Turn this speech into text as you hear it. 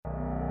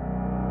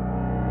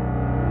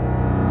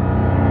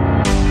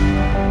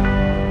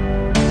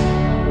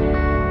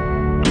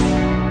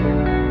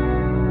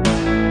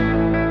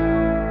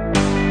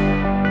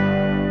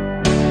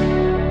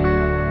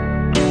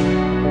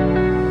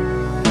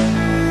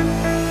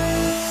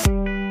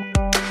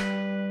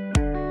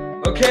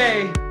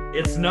Okay,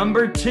 it's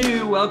number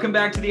 2. Welcome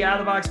back to the Out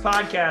of the Box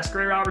podcast.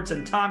 Gray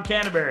Robertson, Tom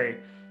Canterbury.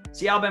 It's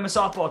the Alabama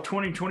Softball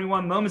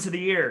 2021 Moments of the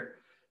Year.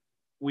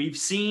 We've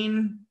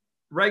seen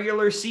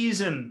regular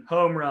season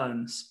home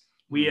runs.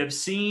 We have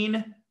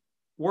seen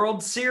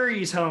World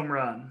Series home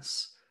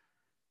runs.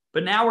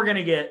 But now we're going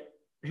to get,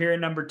 here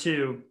in number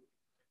 2,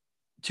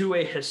 to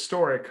a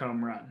historic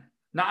home run.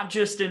 Not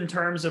just in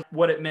terms of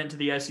what it meant to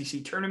the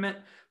SEC tournament,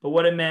 but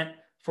what it meant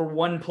for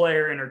one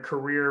player in her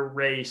career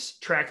race,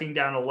 tracking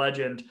down a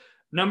legend.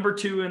 Number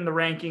 2 in the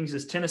rankings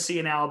is Tennessee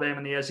and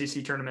Alabama in the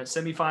SEC tournament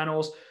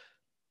semifinals.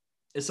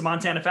 It's the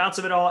Montana Fouts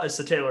of it all. It's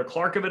the Taylor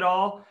Clark of it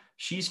all.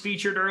 She's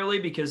featured early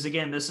because,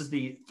 again, this is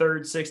the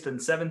 3rd, 6th, and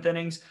 7th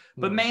innings.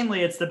 But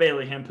mainly it's the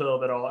Bailey Hemphill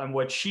of it all and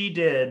what she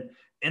did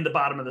in the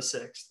bottom of the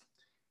 6th.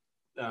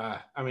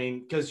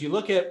 Because you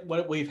look at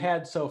what we've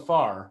had so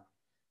far,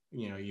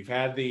 you've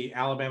had the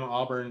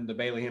Alabama-Auburn, the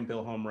Bailey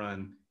Hemphill home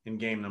run in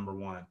game number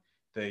 1.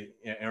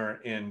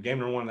 In game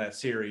number 1 of that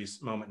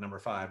series, moment number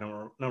 5.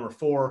 Number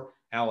 4,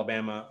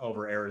 Alabama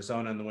over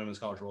Arizona in the Women's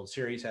College World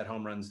Series, had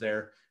home runs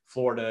there.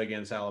 Florida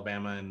against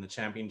Alabama in the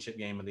championship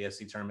game of the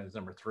SEC tournament is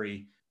number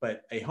 3.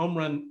 But a home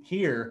run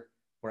here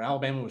where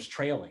Alabama was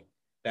trailing,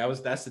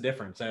 that's the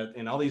difference.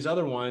 In all these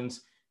other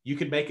ones, you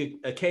could make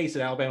a case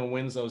that Alabama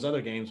wins those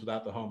other games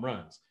without the home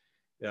runs.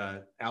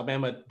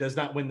 Alabama does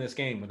not win this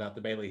game without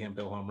the Bailey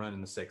Hemphill home run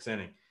in the 6th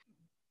inning.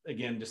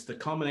 Again, just the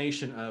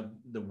culmination of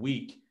the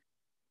week.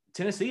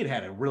 Tennessee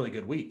had a really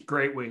good week.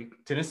 Great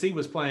week. Tennessee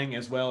was playing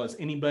as well as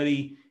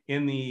anybody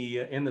in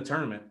the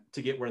tournament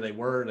to get where they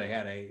were. They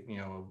had a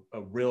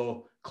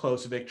real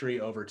close victory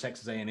over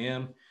Texas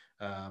A&M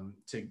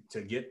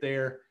to get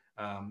there.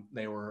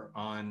 They were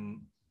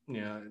on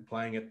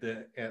playing at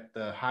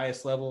the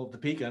highest level of the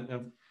peak.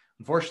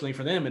 Unfortunately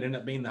for them, it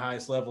ended up being the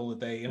highest level that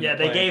they ended up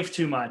playing. Gave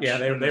too much. Yeah,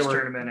 they were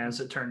tournament,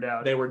 as it turned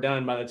out. They were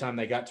done by the time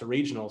they got to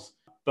regionals.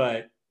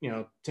 But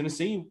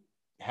Tennessee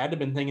had to have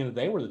been thinking that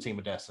they were the team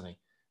of destiny.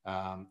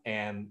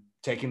 And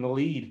taking the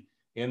lead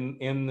in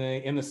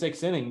the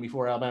 6th inning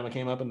before Alabama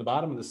came up in the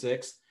bottom of the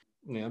 6th,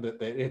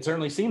 it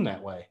certainly seemed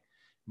that way.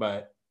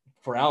 But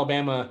for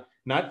Alabama,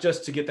 not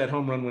just to get that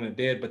home run when it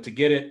did, but to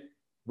get it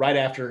right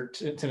after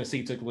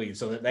Tennessee took the lead,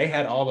 so that they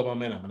had all the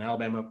momentum and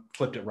Alabama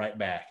flipped it right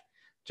back.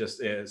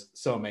 Just is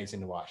so amazing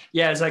to watch.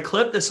 Yeah, as I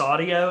clipped this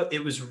audio,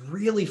 it was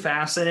really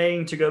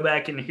fascinating to go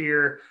back and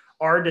hear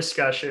our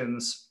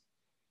discussions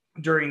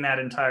during that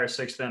entire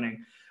 6th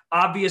inning.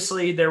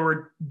 Obviously, there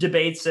were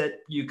debates that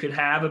you could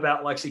have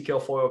about Lexi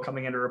Kilfoyle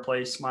coming in to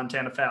replace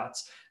Montana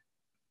Fouts.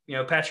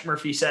 Patrick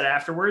Murphy said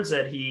afterwards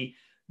that he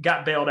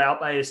got bailed out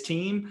by his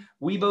team.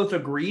 We both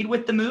agreed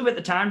with the move at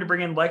the time to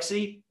bring in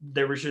Lexi.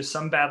 There was just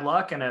some bad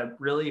luck and a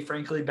really,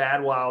 frankly,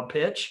 bad wild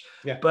pitch.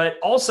 Yeah. But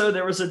also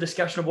there was a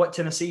discussion of what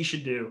Tennessee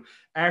should do.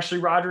 Ashley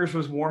Rogers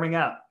was warming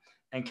up,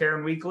 and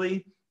Karen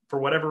Weekly, for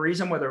whatever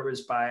reason, whether it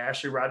was by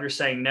Ashley Rogers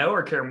saying no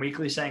or Karen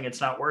Weekly saying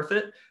it's not worth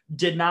it,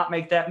 did not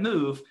make that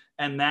move.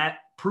 And that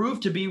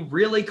proved to be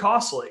really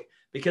costly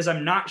because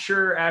I'm not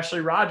sure Ashley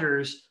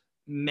Rogers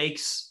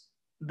makes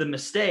the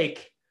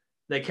mistake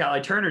that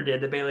Callie Turner did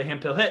that Bailey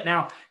Hemphill hit.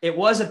 Now, it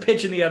was a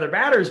pitch in the other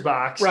batter's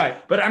box,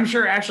 right? But I'm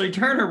sure Ashley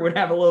Turner would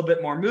have a little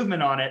bit more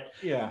movement on it.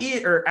 Yeah.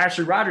 Or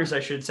Ashley Rogers, I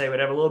should say, would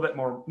have a little bit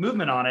more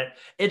movement on it.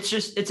 It's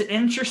an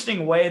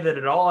interesting way that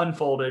it all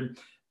unfolded.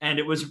 And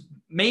it was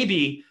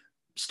maybe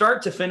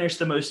start to finish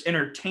the most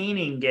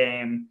entertaining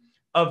game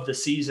of the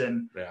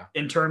season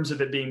in terms of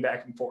it being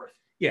back and forth.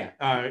 Yeah.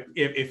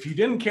 If you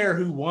didn't care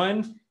who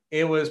won,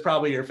 it was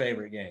probably your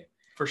favorite game.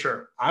 For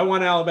sure. I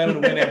want Alabama to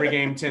win every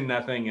game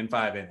 10-0 in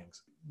 5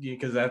 innings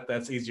because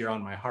that's easier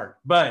on my heart.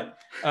 But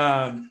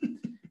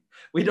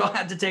we don't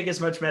have to take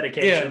as much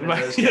medication.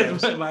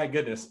 My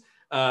goodness.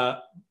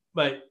 But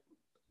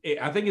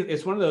I think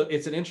it's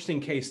it's an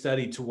interesting case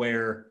study to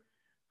where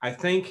I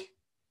think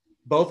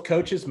both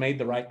coaches made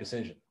the right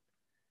decision.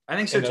 I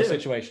think so in too. Those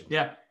situations.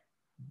 Yeah.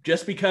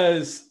 Just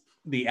because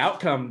the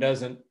outcome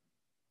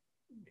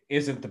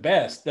isn't the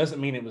best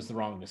doesn't mean it was the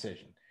wrong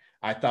decision.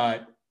 I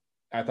thought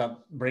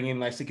bringing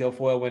Lexi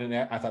Kilfoyle winning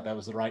that, I thought that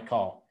was the right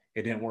call.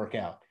 It didn't work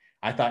out.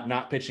 I thought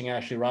not pitching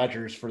Ashley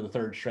Rogers for the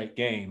 3rd straight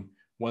game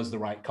was the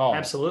right call.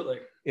 Absolutely.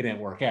 It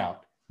didn't work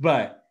out.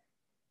 But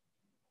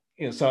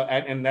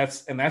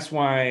that's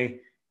why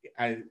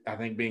I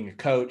think being a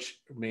coach,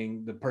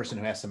 being the person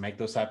who has to make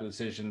those type of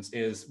decisions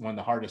is one of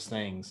the hardest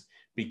things,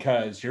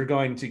 because you're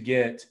going to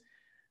get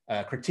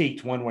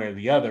critiqued one way or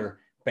the other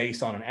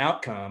based on an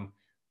outcome.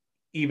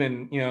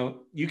 Even,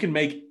 you can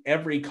make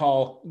every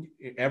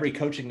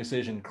coaching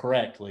decision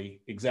correctly,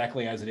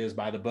 exactly as it is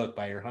by the book,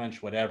 by your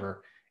hunch,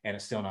 whatever, and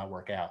it still not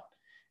work out.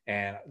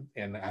 And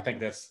I think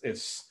that's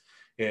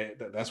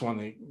one of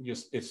the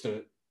it's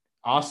the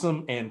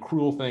awesome and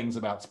cruel things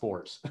about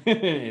sports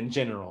in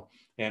general.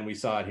 And we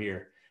saw it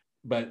here,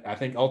 but I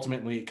think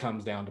ultimately it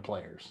comes down to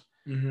players.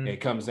 Mm-hmm.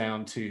 It comes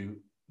down to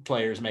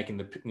players making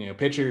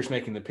pitchers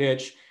making the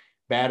pitch,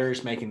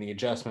 batters making the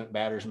adjustment,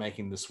 batters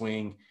making the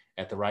swing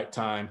at the right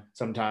time.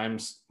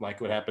 Sometimes, like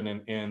what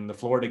happened in the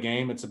Florida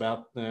game, it's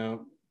about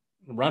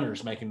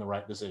runners making the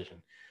right decision.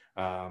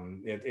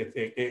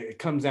 It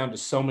comes down to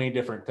so many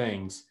different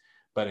things,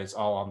 but it's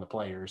all on the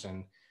players.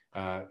 And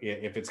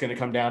if it's going to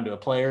come down to a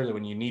player that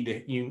when you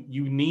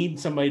need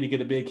somebody to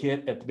get a big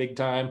hit at the big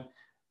time,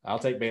 I'll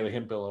take Bailey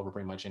Hemphill over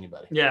pretty much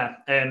anybody. Yeah.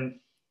 And,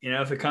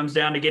 if it comes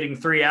down to getting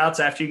 3 outs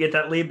after you get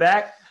that lead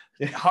back,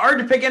 hard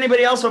to pick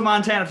anybody else with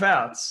Montana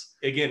Fouts.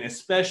 Again,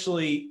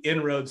 especially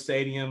Inroad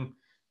Stadium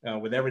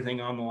with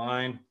everything on the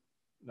line.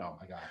 Oh,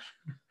 my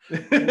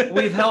gosh.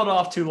 We've held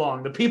off too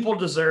long. The people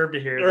deserve to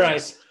hear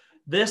this. Right.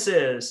 This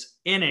is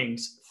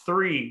innings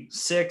 3,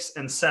 6,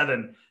 and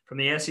 7 from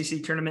the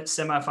SEC Tournament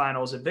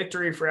semifinals. A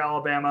victory for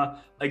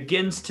Alabama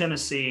against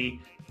Tennessee,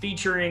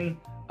 featuring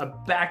a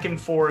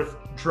back-and-forth,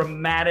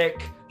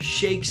 dramatic,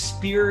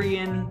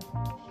 Shakespearean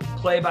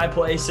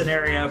play-by-play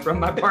scenario from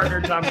my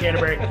partner, Tom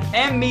Canterbury,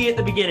 and me at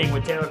the beginning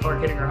with Taylor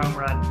Clark hitting her home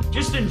run.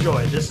 Just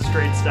enjoy. This is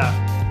great stuff.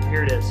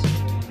 Here it is.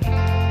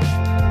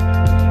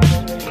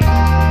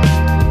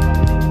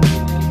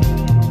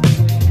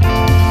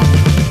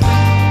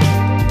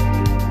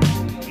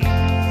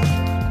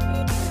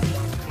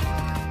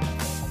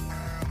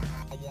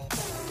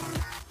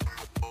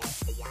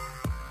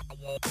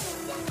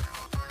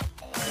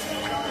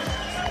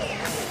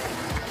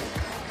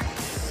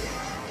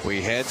 We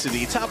head to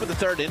the top of the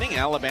third inning.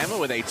 Alabama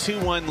with a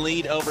 2-1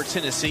 lead over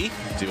Tennessee.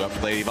 2 up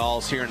for Lady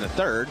Vols here in the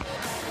third.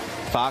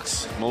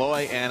 Fox,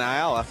 Malloy, and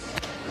Ayala.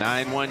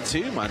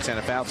 9-1-2.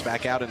 Montana Fouts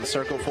back out in the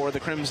circle for the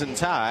Crimson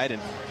Tide. And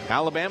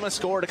Alabama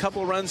scored a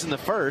couple of runs in the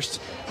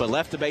first, but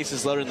left the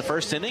bases loaded in the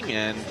first inning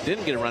and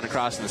didn't get a run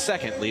across in the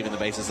second, leaving the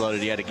bases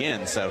loaded yet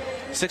again. So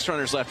 6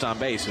 runners left on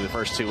base for the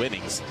first 2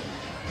 innings.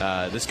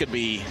 This could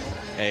be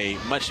a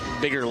much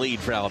bigger lead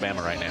for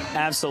Alabama right now.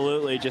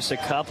 Absolutely. Just a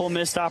couple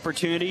missed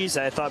opportunities.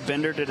 I thought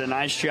Bender did a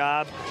nice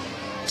job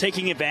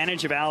taking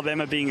advantage of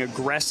Alabama being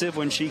aggressive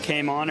when she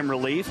came on in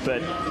relief,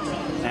 but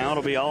now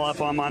it'll be all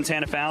up on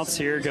Montana Fouts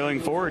here going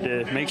forward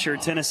to make sure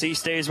Tennessee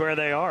stays where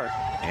they are.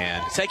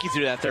 And to take you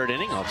through that third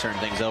inning, I'll turn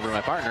things over to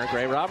my partner,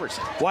 Gray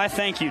Robertson. Why,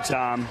 thank you,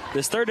 Tom.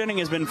 This third inning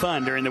has been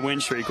fun during the win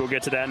streak. We'll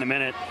get to that in a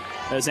minute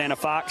as Anna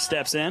Fox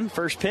steps in.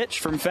 First pitch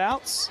from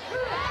Fouts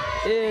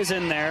is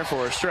in there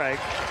for a strike.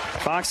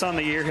 Fox on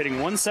the year hitting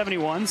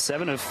 171,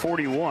 7 of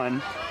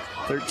 41,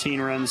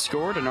 13 runs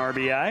scored, an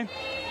RBI.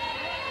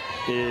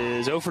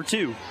 Is 0 for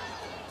 2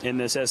 in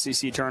this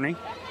SEC tourney.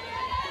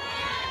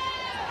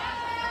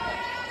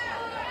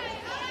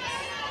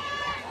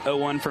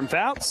 0-1 from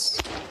Fouts.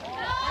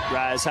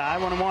 Rise high,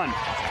 1-1.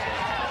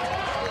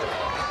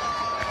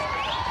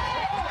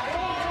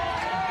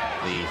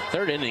 The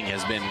third inning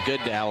has been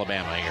good to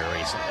Alabama here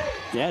recently.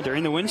 Yeah,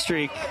 during the win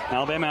streak,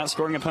 Alabama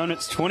outscoring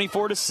opponents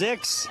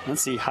 24-6.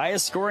 That's the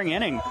highest scoring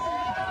inning.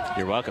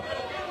 You're welcome.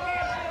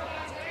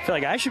 I feel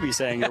like I should be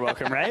saying you're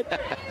welcome, right?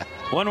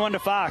 1-1 to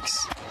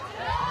Fox.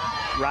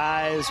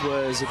 Rise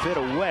was a bit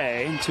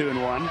away,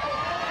 2-1.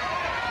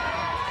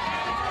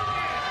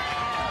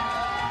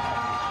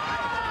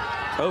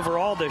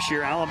 Overall this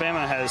year,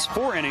 Alabama has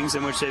 4 innings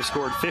in which they've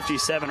scored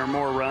 57 or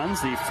more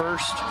runs. The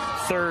first,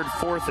 third,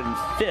 fourth, and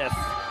fifth.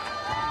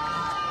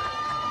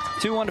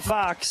 2-1 to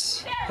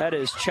Fox. That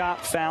is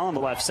chopped foul on the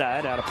left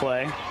side, out of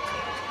play.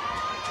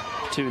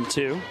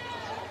 2-2.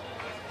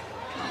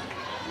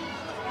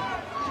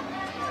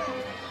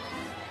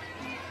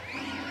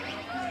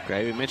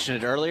 Gray, we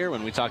mentioned it earlier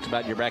when we talked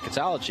about your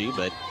bracketology,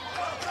 but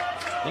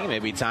I think it may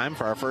be time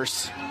for our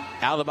first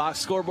Out of the Box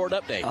scoreboard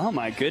update. Oh,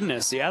 my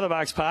goodness. The Out of the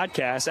Box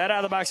podcast, at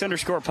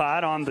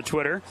 @OutofTheBox_pod on the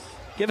Twitter.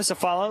 Give us a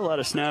follow. Let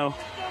us know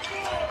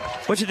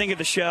what you think of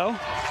the show.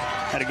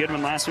 Had a good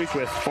one last week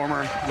with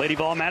former Lady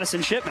Vol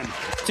Madison Shipman.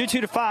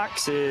 2-2 to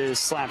Fox is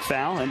slapped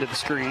foul into the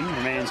screen.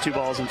 Remains 2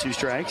 balls and 2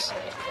 strikes.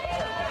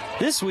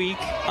 This week,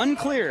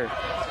 unclear.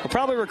 We'll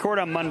probably record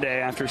on Monday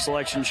after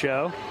selection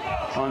show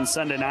on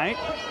Sunday night.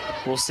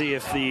 We'll see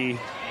if the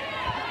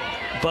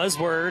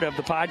buzzword of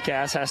the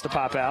podcast has to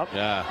pop out.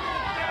 Yeah,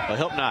 I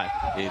hope not.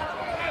 It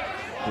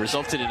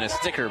resulted in a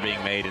sticker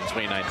being made in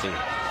 2019.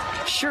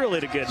 Surely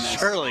to goodness.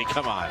 Surely,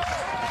 come on,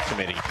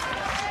 committee.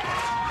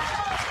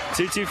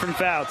 2-2 from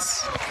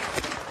Fouts.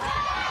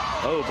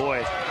 Oh,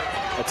 boy.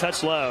 A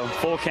touch low.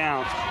 Full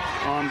count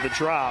on the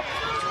drop.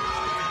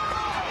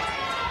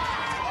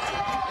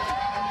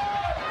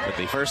 But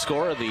the first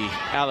score of the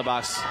Out of the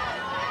Box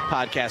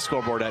podcast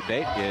scoreboard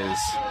update is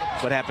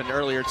what happened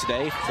earlier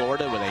today.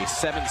 Florida with a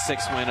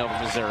 7-6 win over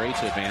Missouri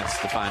to advance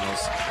the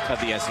finals of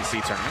the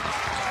SEC tournament.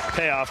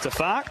 Payoff to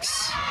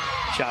Fox.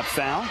 Chop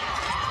foul.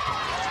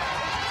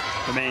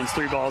 Remains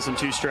 3 balls and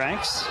 2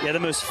 strikes. Yeah, the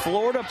most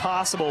Florida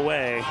possible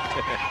way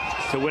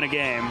to win a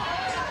game.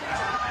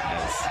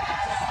 As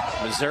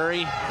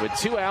Missouri, with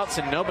 2 outs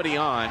and nobody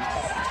on,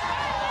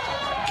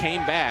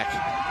 came back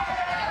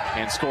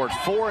and scored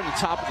 4 in the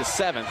top of the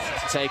 7th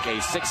to take a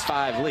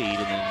 6-5 lead,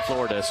 and then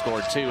Florida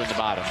scored 2 in the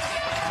bottom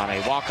on a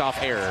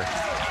walk-off error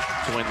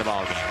to win the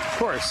ballgame. Of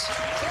course.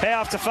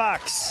 Payoff to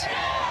Fox.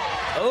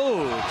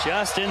 Oh,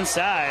 just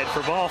inside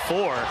for ball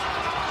 4.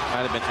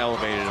 Might have been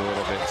elevated a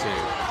little bit, too.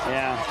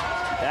 Yeah.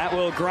 That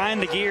will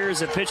grind the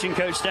gears of pitching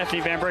coach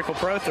Stephanie Van Brickle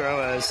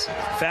Prothro as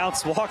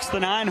Fouts walks the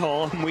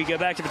 9-hole, and we go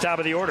back to the top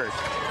of the order.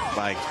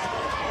 like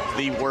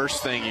the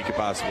worst thing you could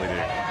possibly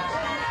do.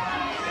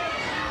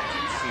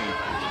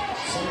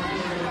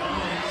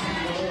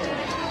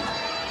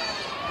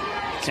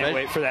 Can't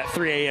wait for that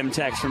 3 a.m.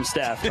 text from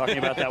Steph talking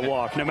about that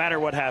walk, no matter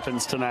what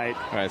happens tonight.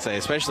 I'd say,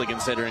 especially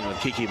considering with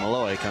Kiki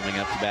Malloy coming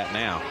up to bat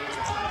now.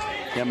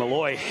 Yeah,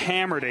 Malloy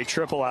hammered a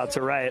triple out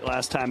to right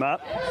last time up.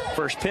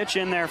 First pitch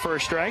in there for a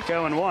strike,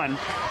 0-1.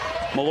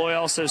 Malloy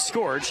also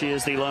scored. She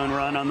is the lone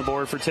run on the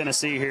board for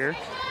Tennessee here.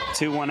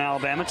 2-1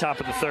 Alabama, top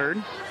of the third.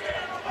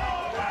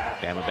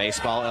 Bama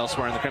baseball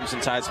elsewhere in the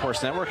Crimson Tide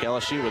Sports Network.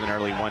 LSU with an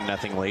early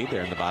 1-0 lead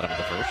there in the bottom of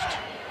the first.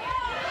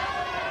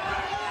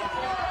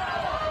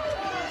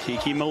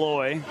 Kiki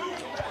Malloy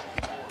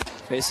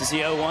faces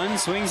the 0-1,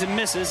 swings and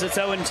misses. It's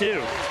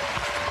 0-2.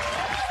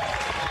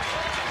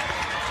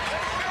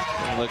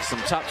 Look,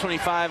 some top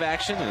 25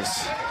 action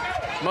as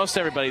most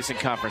everybody's in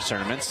conference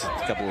tournaments.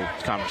 A couple of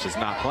conferences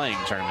not playing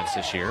tournaments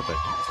this year, but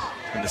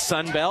in the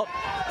Sun Belt,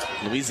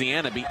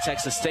 Louisiana beat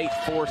Texas State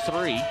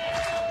 4-3.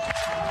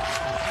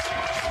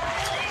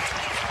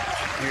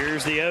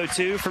 Here's the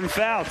 0-2 from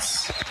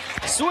Fouts.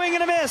 Swing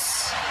and a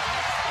miss.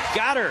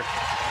 Got her.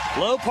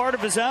 Low part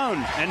of his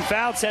own. And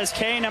Fouts has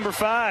K number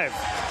 5.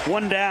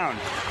 1 down.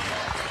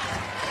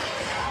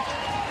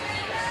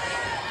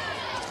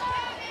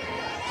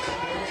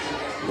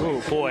 Oh,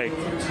 boy.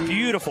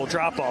 Beautiful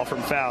drop ball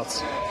from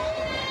Fouts.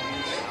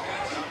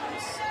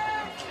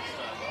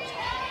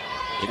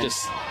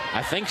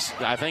 I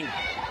think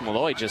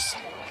Malloy just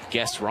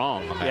guessed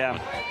wrong on that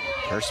one.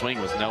 Her swing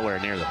was nowhere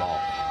near the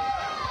ball.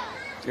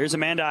 Here's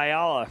Amanda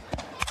Ayala.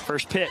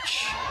 First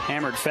pitch.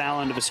 Hammered foul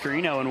into the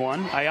screen,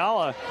 0-1.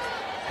 Ayala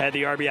had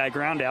the RBI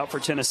ground out for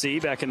Tennessee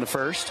back in the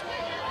first.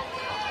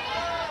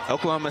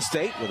 Oklahoma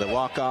State with a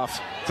walk-off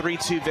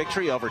 3-2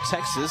 victory over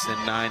Texas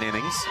in 9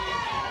 innings.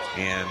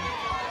 And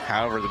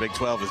however the Big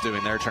 12 is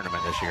doing their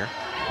tournament this year.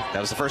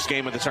 That was the first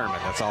game of the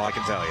tournament. That's all I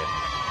can tell you.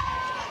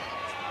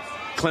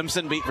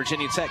 Clemson beat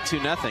Virginia Tech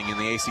 2-0 in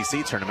the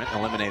ACC tournament,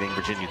 eliminating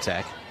Virginia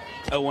Tech.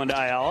 0-1 to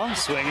Ayala.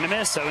 Swing and a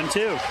miss,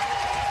 0-2.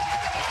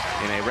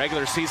 In a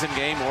regular season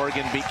game,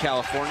 Oregon beat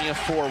California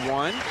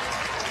 4-1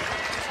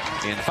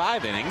 in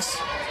 5 innings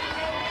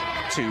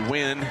to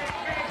win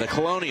the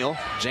Colonial.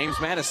 James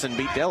Madison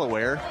beat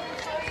Delaware.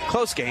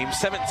 Close game,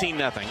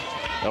 17-0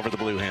 over the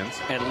Blue Hens.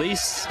 At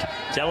least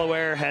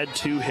Delaware had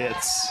 2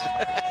 hits.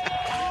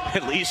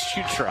 At least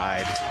you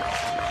tried.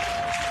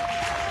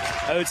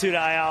 0-2 to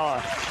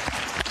Ayala.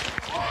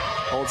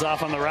 Holds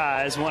off on the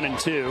rise,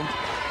 1-2.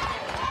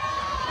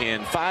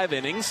 In 5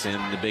 innings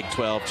in the Big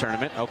 12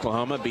 tournament,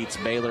 Oklahoma beats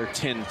Baylor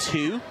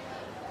 10-2.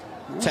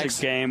 Texas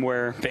game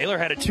where Baylor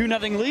had a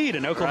 2-0 lead,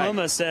 and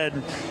Oklahoma said,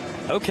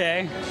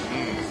 okay,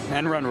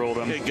 and run ruled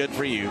them. Good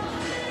for you.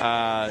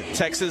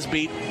 Texas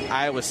beat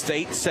Iowa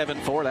State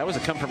 7-4. That was a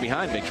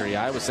come-from-behind victory.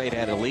 Iowa State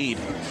had a lead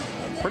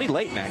pretty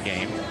late in that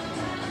game.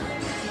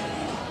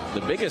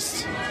 The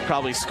biggest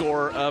probably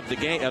score of the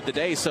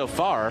day so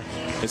far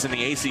is in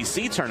the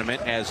ACC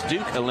tournament as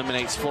Duke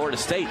eliminates Florida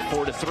State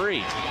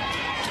 4-3.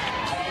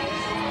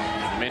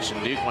 I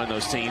mentioned Duke, one of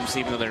those teams,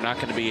 even though they're not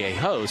going to be a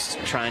host,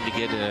 trying to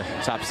get a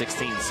top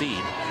 16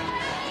 seed.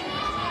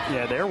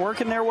 Yeah, they're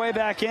working their way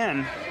back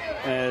in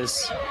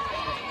as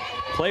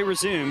play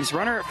resumes.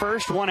 Runner at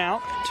first, 1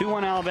 out.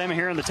 2-1 Alabama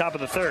here in the top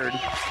of the third.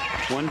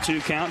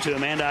 1-2 count to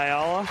Amanda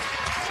Ayala.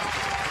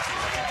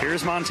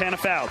 Here's Montana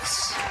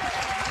Fouts.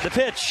 The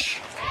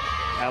pitch.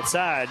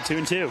 Outside,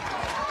 2-2.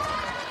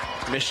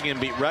 Michigan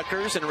beat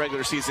Rutgers in a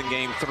regular season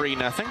game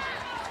 3-0.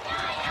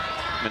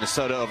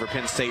 Minnesota over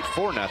Penn State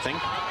 4-0.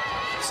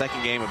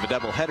 Second game of a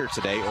doubleheader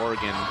today.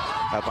 Oregon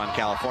up on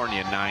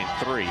California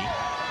 9-3.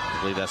 I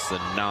believe that's the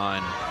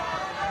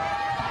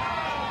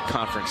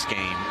non-conference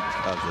game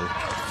of the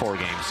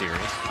 4-game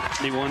series.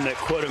 The one that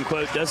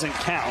quote-unquote doesn't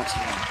count.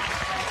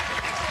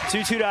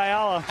 2-2 to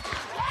Ayala.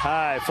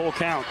 High, full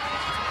count.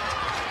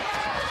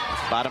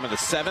 Bottom of the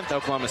 7th,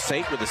 Oklahoma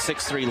State with a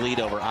 6-3 lead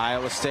over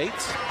Iowa State.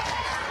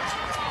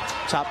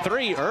 Top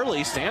 3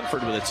 early,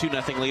 Stanford with a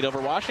 2-0 lead over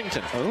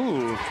Washington.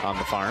 Ooh, on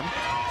the farm.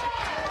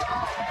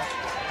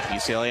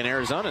 UCLA and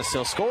Arizona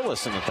still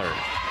scoreless in the third.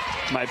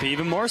 Might be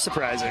even more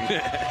surprising.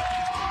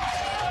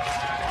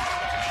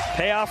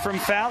 Payoff from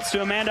Fouts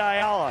to Amanda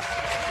Ayala.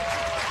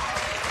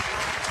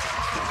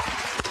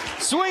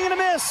 Swing and a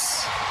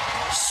miss.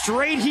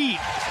 Straight heat.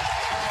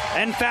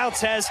 And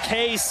Fouts has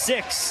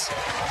K6.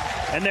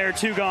 And there are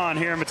 2 gone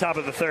here in the top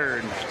of the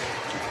third.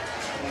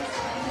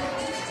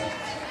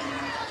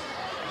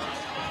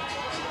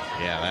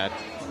 Yeah, that.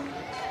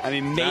 I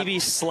mean, maybe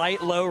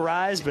slight low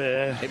rise,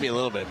 but. Maybe a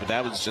little bit, but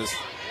that was just,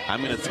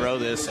 I'm going to throw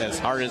this as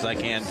hard as I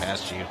can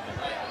past you.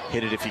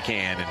 Hit it if you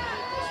can, and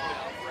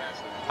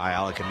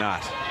Ayala could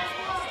not.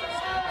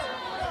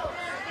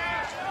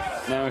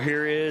 Now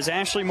here is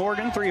Ashley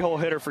Morgan, 3-hole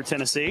hitter for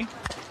Tennessee.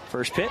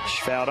 First pitch,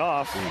 fouled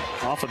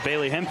off of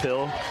Bailey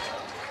Hemphill,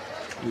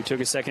 who took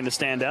a second to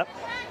stand up.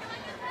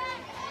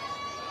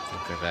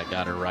 Looks like that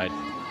got her right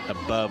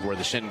above where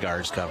the shin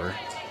guards cover.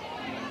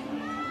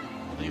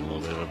 Leave a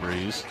little bit of a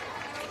bruise.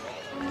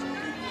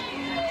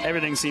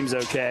 Everything seems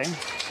okay.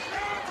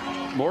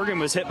 Morgan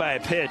was hit by a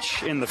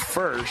pitch in the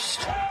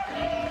first.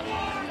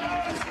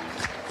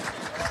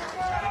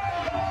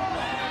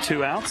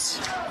 2 outs.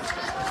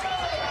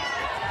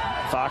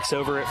 Fox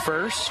over at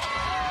first.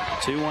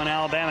 2-1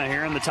 Alabama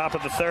here in the top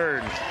of the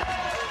third.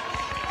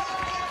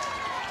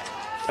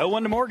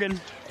 0-1 to Morgan.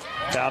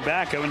 Fouled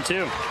back,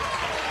 0-2.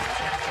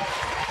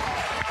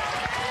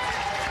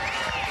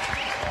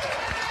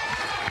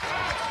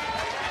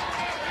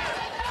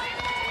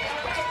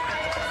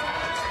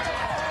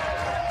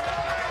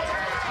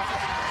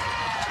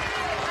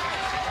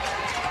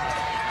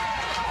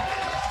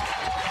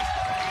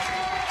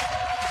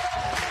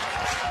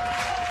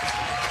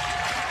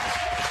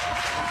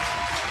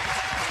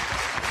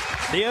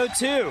 The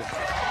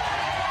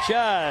 0-2,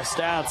 just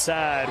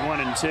outside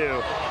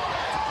 1-2.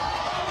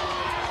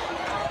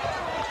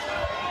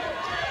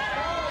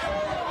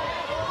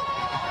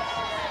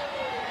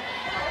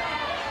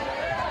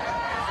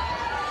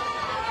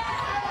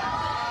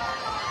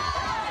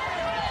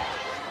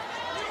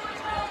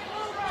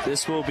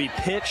 This will be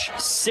pitch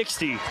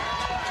 60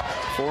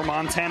 for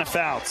Montana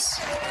Fouts.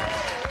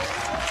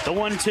 The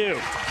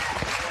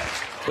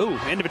 1-2. Ooh,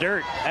 into the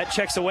dirt. That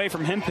checks away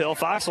from Hemphill.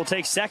 Fox will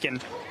take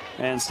second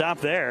and stop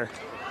there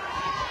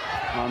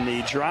on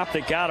the drop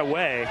that got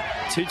away.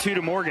 2-2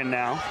 to Morgan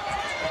now.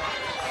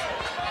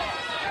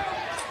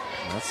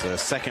 That's the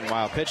second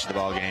wild pitch of the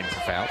ball game for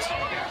Fouts.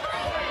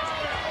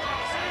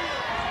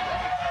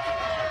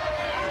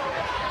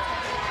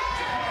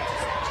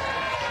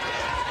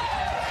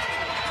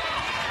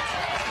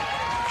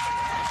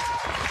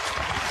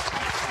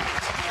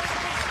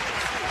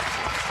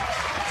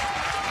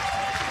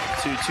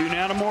 Two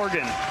now to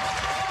Morgan.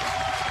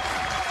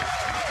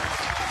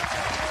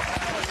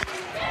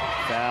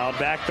 Fouled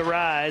back the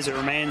rise. It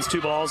remains 2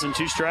 balls and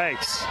 2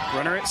 strikes.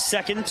 Runner at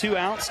second, 2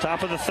 outs,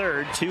 top of the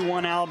third.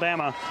 2-1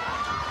 Alabama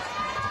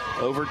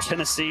over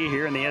Tennessee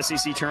here in the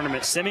SEC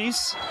tournament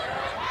semis.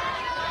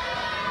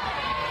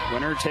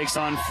 Winner takes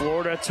on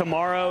Florida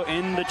tomorrow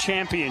in the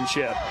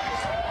championship.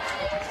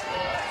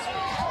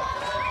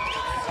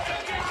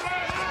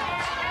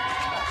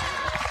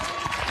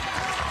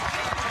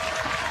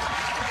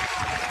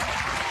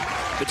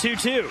 The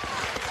 2-2.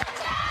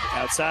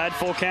 Outside,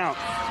 full count.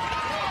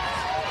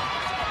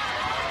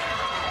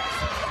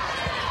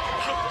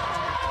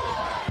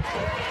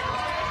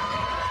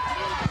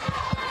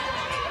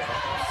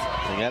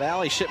 We got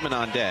Allie Shipman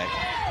on deck.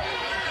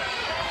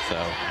 So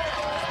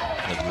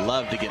I'd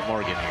love to get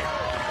Morgan here,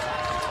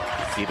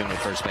 even with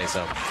first base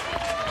open.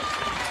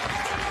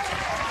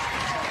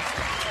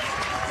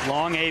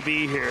 Long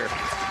AB here.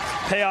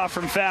 Payoff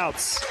from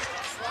Fouts.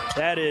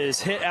 That is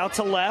hit out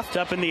to left,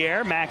 up in the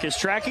air. Mack is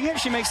tracking it.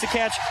 She makes the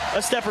catch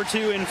a step or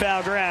two in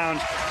foul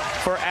ground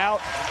for out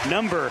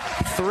number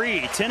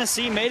 3.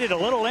 Tennessee made it a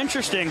little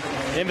interesting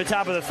in the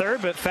top of the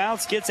third, but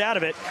Fouts gets out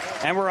of it,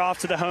 and we're off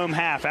to the home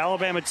half.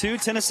 Alabama 2,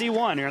 Tennessee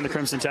 1 here on the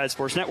Crimson Tide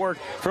Sports Network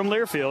from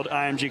Learfield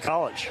IMG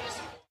College.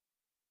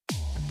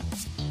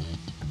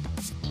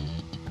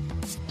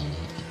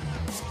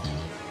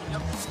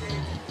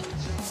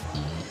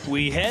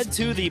 We head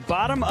to the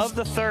bottom of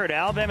the third.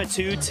 Alabama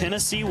 2,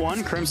 Tennessee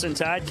 1. Crimson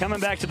Tide coming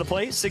back to the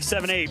plate. 6,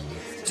 7, 8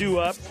 due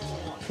up.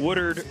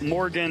 Woodard,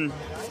 Morgan,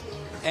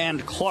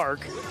 and Clark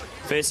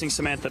facing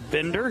Samantha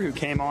Bender, who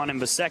came on in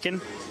the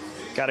second.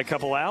 Got a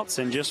couple outs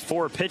and just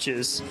 4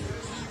 pitches.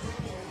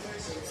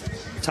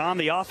 Tom,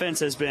 the offense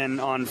has been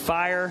on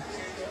fire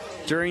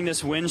during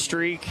this win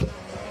streak.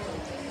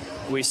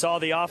 We saw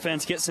the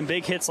offense get some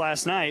big hits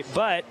last night,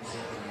 but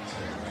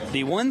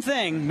the one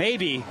thing,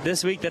 maybe,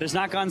 this week that has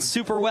not gone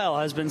super well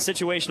has been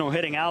situational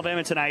hitting.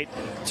 Alabama tonight,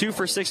 2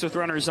 for 6 with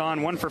runners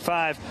on, 1 for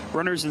 5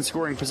 runners in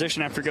scoring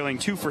position after going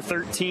 2 for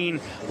 13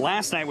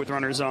 last night with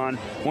runners on,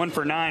 1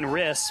 for 9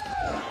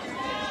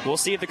 RISP. We'll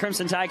see if the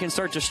Crimson Tide can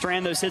start to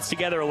strand those hits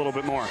together a little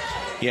bit more.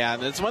 Yeah,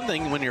 that's one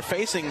thing when you're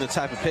facing the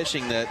type of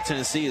pitching that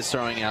Tennessee is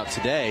throwing out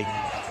today.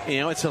 You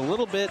know, it's a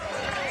little bit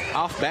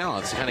off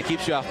balance. It kind of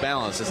keeps you off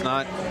balance. It's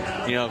not,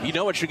 you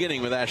know what you're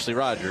getting with Ashley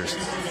Rogers.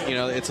 You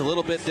know, it's a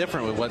little bit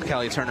different with what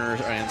Callie Turner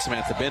and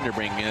Samantha Bender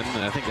bring in,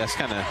 and I think that's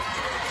kind of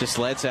just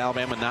led to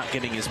Alabama not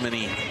getting as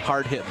many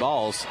hard hit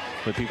balls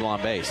with people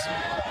on base.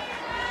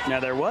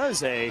 Now there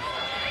was a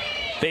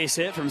base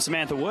hit from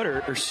Savannah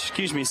Woodard,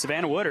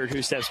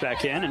 who steps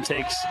back in and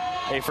takes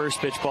a first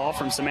pitch ball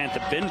from Samantha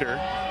Bender.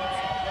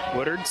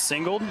 Woodard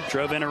singled,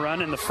 drove in a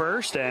run in the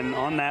first, and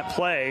on that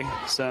play,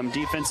 some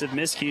defensive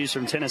miscues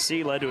from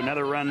Tennessee led to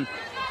another run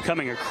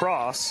coming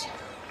across.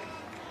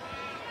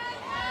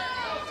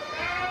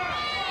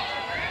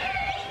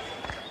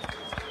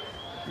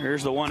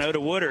 Here's the 1-0 to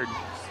Woodard.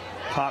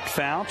 Popped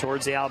foul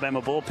towards the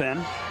Alabama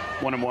bullpen.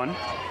 1-1.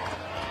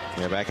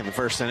 Yeah, back in the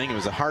first inning, it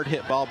was a hard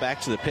hit ball back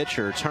to the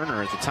pitcher,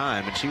 Turner, at the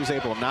time, and she was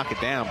able to knock it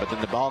down, but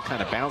then the ball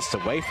kind of bounced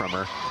away from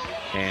her,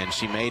 and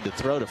she made the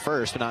throw to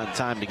first, but not in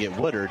time to get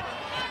Woodard.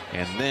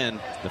 And then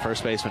the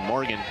first baseman,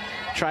 Morgan,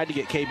 tried to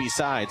get KB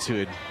Sides, who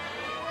had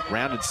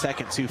rounded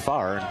second too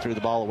far and threw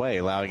the ball away,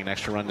 allowing an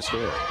extra run to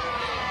score.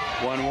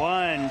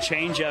 1-1,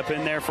 change up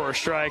in there for a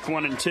strike,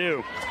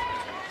 1-2.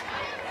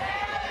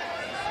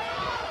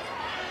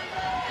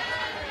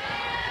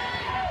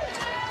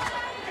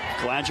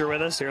 Glad you're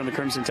with us here on the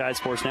Crimson Tide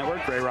Sports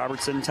Network. Gray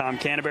Robertson, Tom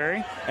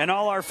Canterbury, and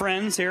all our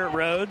friends here at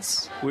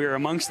Rhodes. We are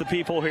amongst the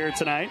people here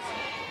tonight.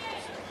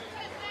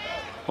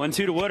 1-2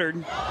 to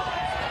Woodard.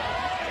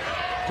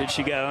 Did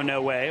she go?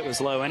 No way. It was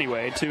low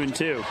anyway.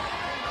 2-2.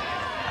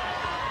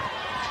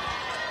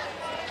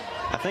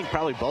 I think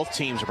probably both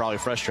teams are probably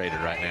frustrated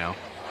right now.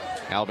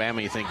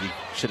 Alabama, you think you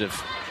should have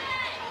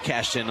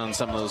cashed in on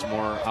some of those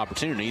more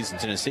opportunities. In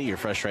Tennessee, you're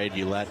frustrated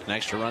you let an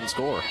extra run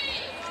score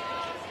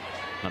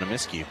on a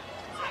miscue.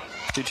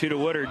 2-2 to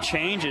Woodard.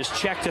 Changes.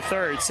 Check to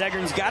third.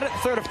 Segrin's got it.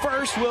 Throw to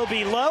first will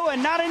be low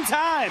and not in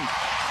time.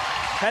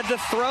 Had the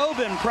throw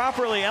been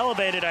properly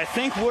elevated, I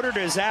think Woodard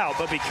is out.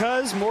 But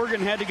because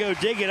Morgan had to go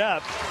dig it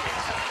up,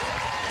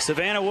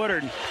 Savannah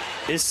Woodard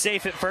is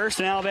safe at first,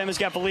 and Alabama's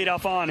got the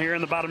leadoff on here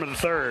in the bottom of the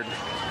third.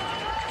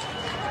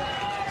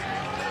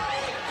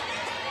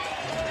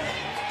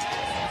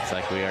 It's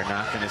like we are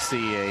not going to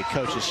see a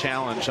coach's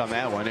challenge on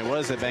that one. It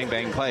was a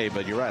bang-bang play,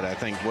 but you're right. I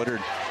think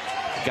Woodard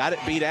got it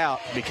beat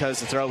out because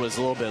the throw was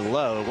a little bit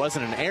low. It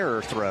wasn't an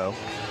error throw.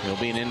 It'll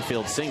be an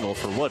infield single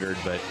for Woodard,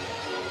 but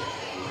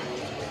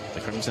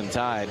the Crimson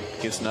Tide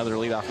gets another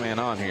leadoff man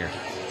on here.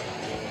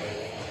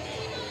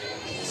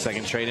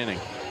 Second straight inning.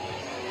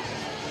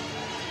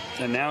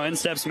 And now in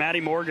steps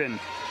Maddie Morgan.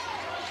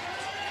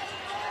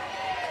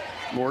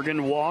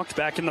 Morgan walked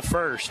back in the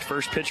first.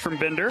 First pitch from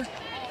Bender.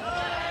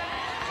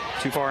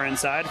 Too far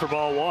inside for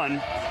ball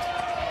one.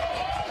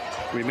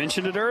 We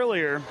mentioned it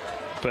earlier,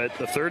 but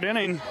the third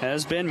inning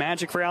has been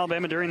magic for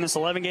Alabama during this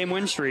 11-game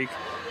win streak.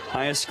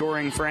 Highest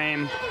scoring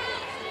frame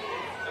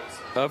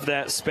of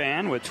that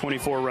span with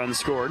 24 runs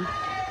scored.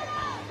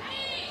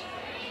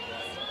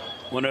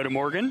 1-0 to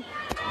Morgan.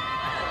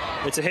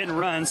 It's a hit and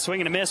run,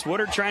 swing and a miss.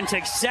 Woodard trying to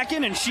take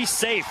second, and she's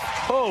safe.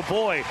 Oh,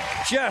 boy,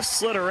 just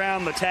slid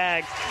around the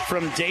tag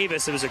from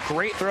Davis. It was a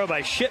great throw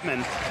by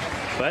Shipman,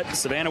 but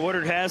Savannah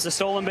Woodard has the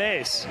stolen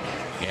base.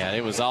 Yeah,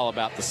 it was all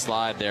about the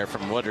slide there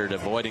from Woodard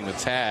avoiding the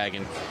tag,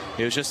 and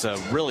it was just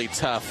a really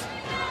tough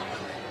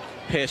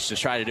pitch to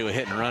try to do a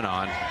hit and run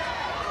on.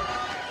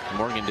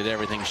 Morgan did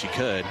everything she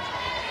could.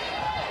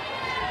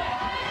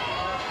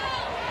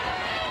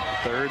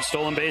 Third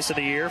stolen base of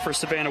the year for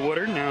Savannah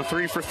Woodard, now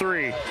 3 for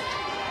 3.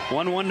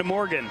 1-1 to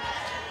Morgan.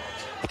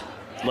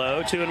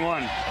 Low,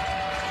 2-1.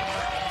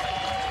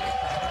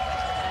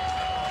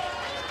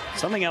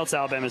 Something else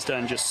Alabama's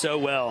done just so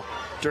well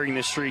during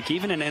this streak,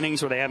 even in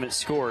innings where they haven't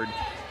scored.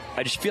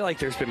 I just feel like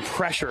there's been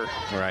pressure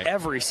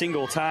every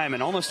single time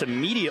and almost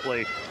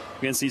immediately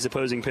against these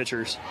opposing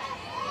pitchers.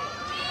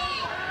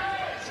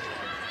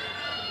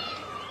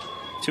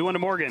 2-1 to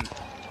Morgan.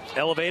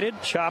 Elevated,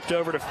 chopped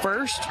over to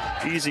first.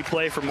 Easy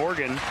play for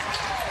Morgan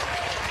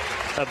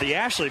of the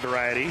Ashley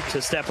variety to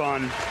step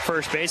on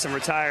first base and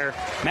retire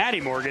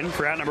Maddie Morgan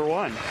for out number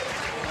one.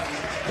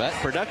 But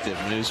productive.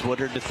 Moves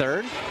Woodard to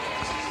third.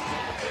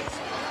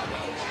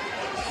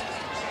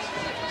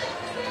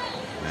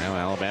 Now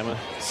Alabama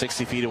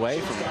 60 feet away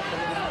from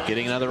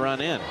getting another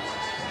run in.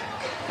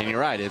 And you're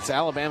right, it's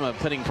Alabama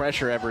putting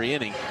pressure every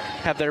inning.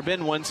 Have there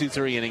been 1, 2,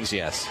 3 innings?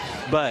 Yes.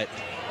 But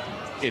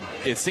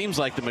it seems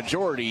like the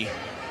majority,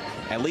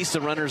 at least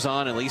the runners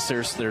on, at least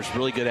there's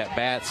really good at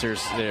bats.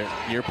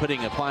 You're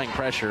applying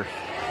pressure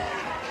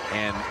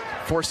and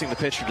forcing the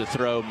pitcher to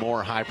throw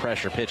more high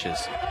pressure pitches.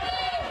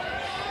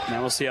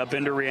 Now we'll see how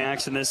Bender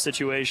reacts in this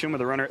situation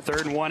with a runner at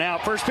third and one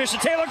out. First pitch to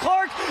Taylor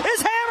Clark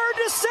is hammered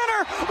to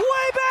center,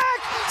 way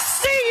back.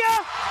 See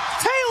ya,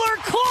 Taylor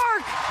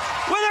Clark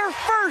with her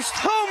first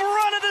home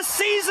run of the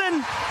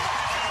season.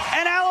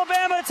 And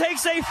Alabama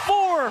takes a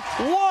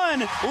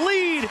 4-1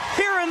 lead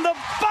here in the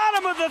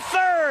bottom of the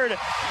third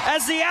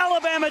as the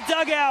Alabama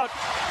dugout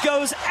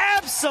goes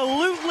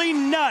absolutely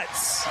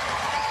nuts.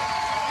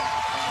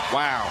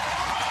 Wow.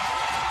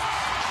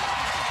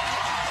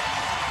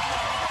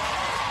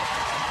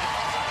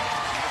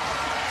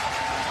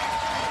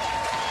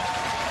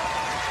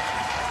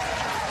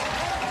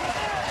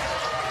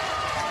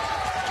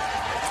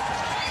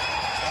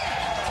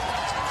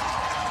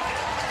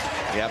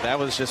 Yeah, that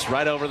was just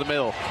right over the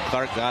middle.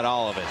 Clark got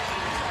all of it.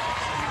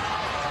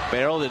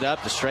 Barreled it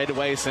up to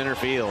straightaway center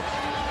field.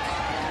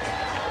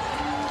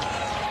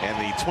 And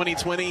the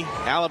 2020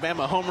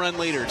 Alabama home run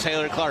leader,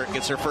 Taylor Clark,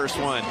 gets her first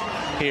one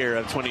here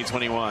of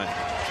 2021.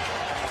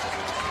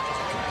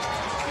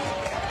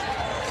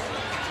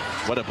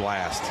 What a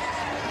blast.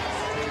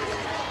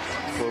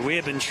 Well, we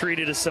have been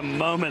treated to some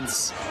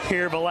moments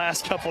here the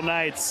last couple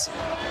nights.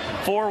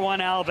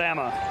 4-1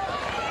 Alabama.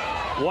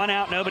 One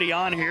out, nobody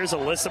on. Here's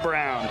Alyssa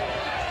Brown.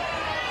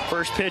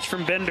 First pitch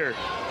from Bender.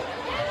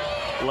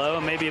 Low,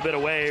 maybe a bit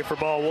away for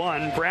ball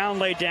one. Brown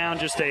laid down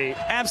just a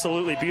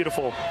absolutely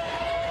beautiful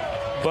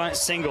bunt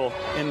single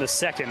in the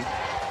second.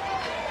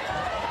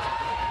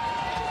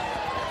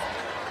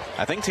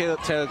 I think Taylor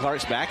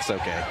Clark's back's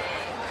okay.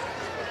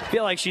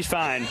 Feel like she's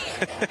fine.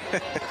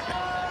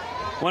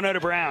 1-0 to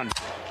Brown.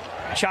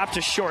 Chopped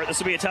to short. This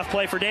will be a tough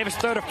play for Davis.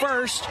 Throw to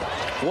first.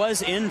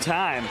 Was in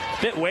time.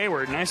 Bit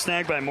wayward. Nice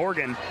snag by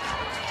Morgan.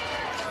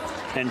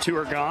 And two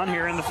are gone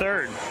here in the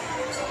third.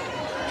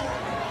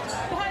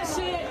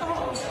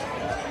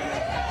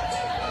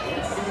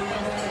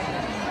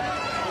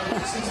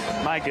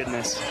 My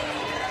goodness.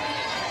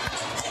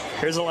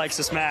 Here's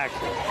Alexis Mack.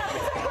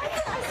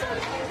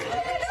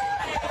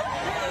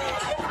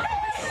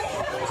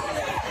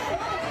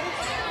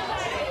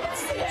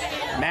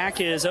 Mack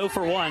is 0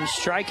 for 1.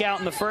 Strikeout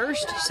in the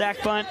first,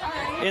 sack bunt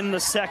in the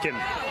second.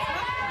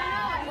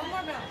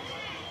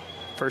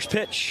 First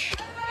pitch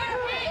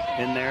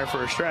in there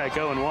for a strike,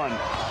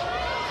 0-1.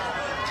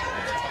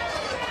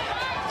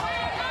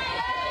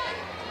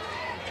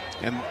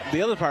 And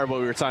the other part of what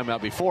we were talking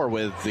about before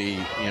with the,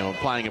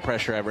 applying a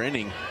pressure every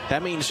inning,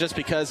 that means just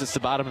because it's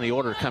the bottom of the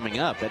order coming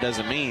up, that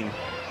doesn't mean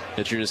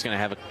that you're just going to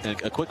have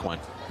a quick one.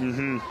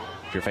 Mm-hmm.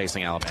 If you're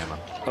facing Alabama.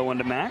 0-1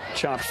 to Mack,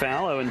 chopped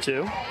foul,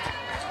 0-2.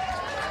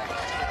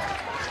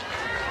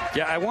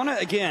 Yeah, I want to,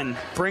 again,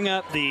 bring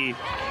up the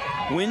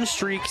win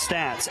streak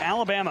stats.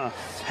 Alabama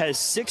has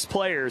 6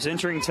 players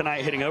entering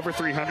tonight hitting over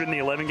 300 in the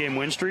 11-game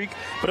win streak.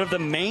 But of the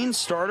main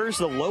starters,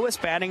 the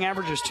lowest batting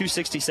average is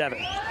 267.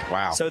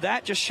 Wow. So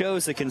that just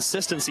shows the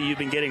consistency you've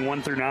been getting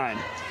 1 through 9.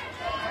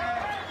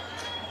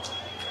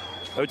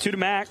 0-2 to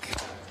Mack.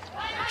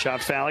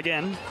 Chopped foul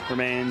again.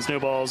 Remains no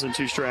balls and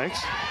 2 strikes.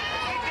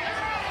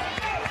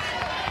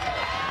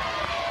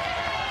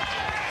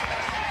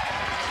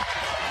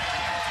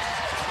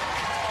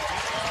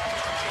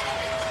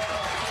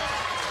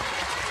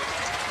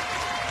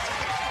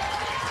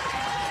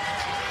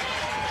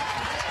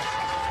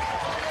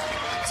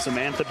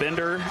 Samantha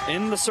Bender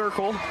in the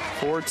circle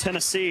for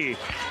Tennessee,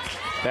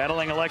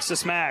 battling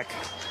Alexis Mack.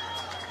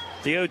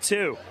 The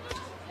 0-2.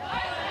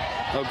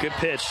 Oh, good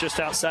pitch, just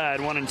outside,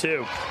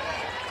 1-2.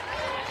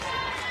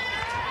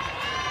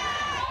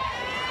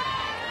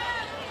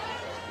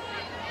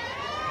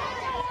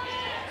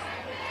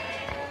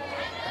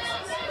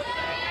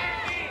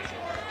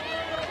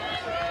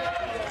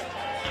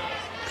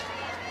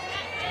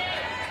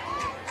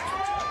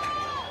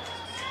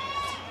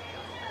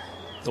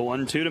 The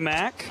 1-2 to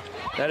Mack.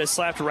 That is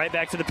slapped right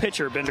back to the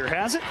pitcher. Bender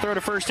has it. Throw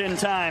to first in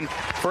time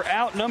for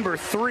out number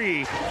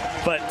 3.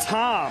 But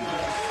Tom,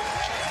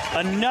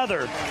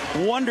 another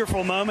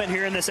wonderful moment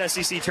here in this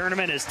SEC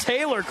tournament as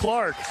Taylor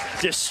Clark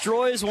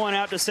destroys one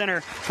out to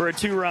center for a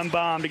 2-run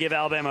bomb to give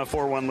Alabama a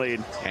 4-1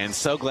 lead. And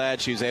so glad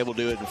she was able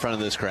to do it in front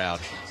of this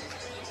crowd.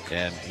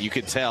 And you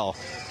could tell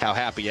how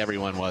happy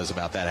everyone was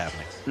about that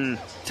happening.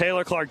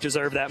 Taylor Clark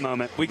deserved that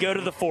moment. We go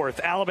to the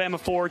 4th. Alabama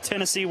 4,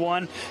 Tennessee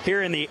 1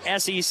 here in the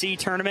SEC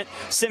tournament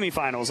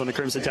semifinals on the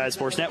Crimson Tide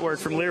Sports Network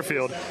from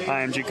Learfield,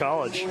 IMG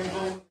College.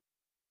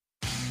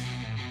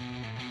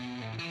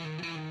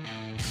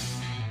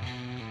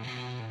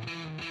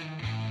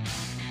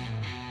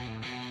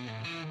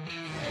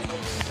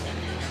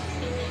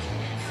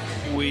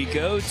 We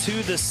go to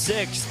the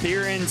 6th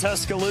here in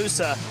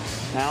Tuscaloosa.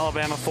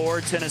 Alabama 4,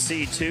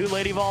 Tennessee 2.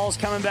 Lady Vols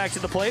coming back to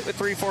the plate with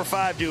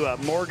 3-4-5 due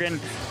up. Morgan,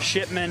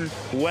 Shipman,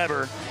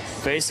 Weber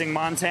facing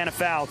Montana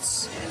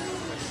Fouts,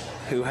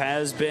 who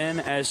has been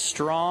as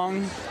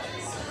strong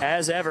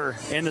as ever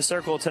in the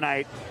circle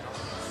tonight.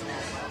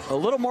 A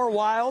little more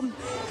wild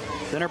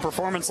than her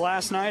performance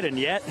last night, and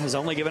yet has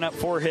only given up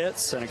 4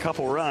 hits and a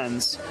couple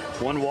runs.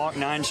 1 walk,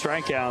 9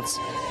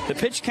 strikeouts. The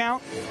pitch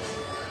count,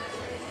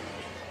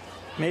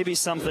 maybe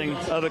something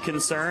of a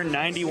concern.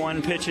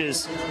 91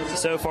 pitches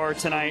so far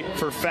tonight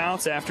for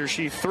Fouts after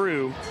she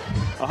threw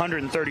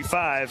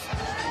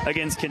 135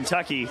 against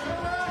Kentucky.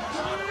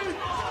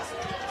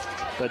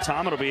 But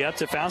Tom, it'll be up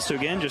to Fouts to,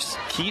 again, just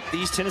keep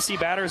these Tennessee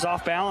batters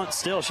off balance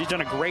still. She's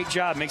done a great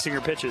job mixing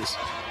her pitches.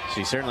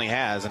 She certainly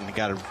has, and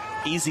got an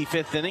easy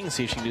 5th inning.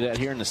 See if she can do that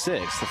here in the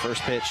 6th. The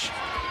first pitch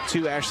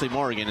to Ashley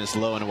Morgan is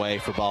low and away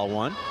for ball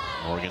 1.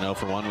 Morgan 0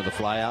 for 1 with a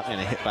flyout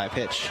and a hit by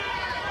pitch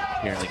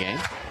here in the game.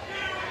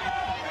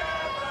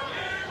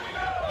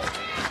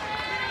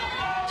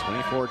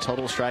 24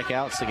 total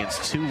strikeouts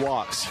against 2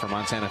 walks for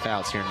Montana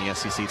Fouts here in the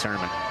SEC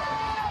tournament.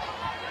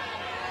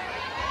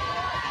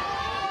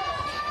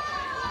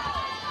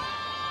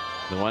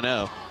 The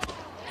 1-0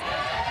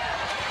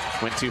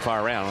 went too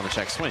far around on the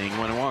check swing.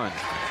 1-1.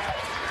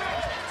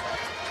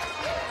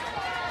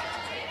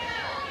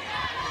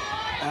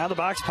 Out of the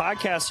Box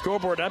podcast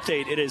scoreboard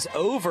update. It is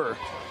over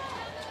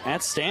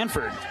at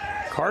Stanford.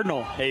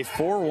 Cardinal a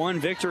 4-1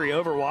 victory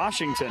over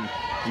Washington,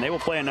 and they will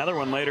play another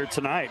one later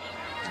tonight.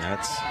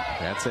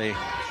 That's a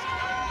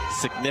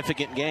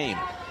significant game.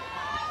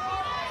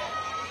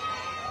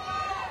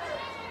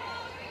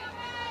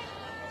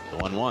 The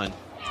 1-1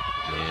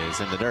 is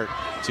in the dirt.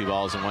 2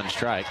 balls and 1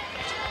 strike.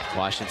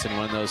 Washington,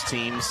 one of those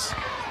teams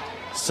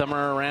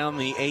somewhere around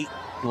the 8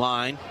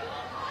 line.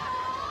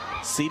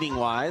 Seeding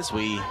wise,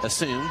 we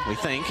assume, we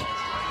think,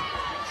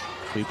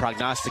 we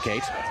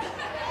prognosticate.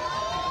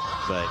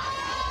 But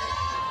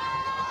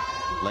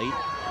late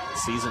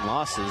season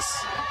losses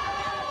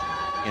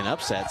in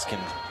upsets can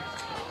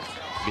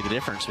be the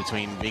difference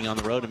between being on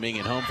the road and being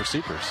at home for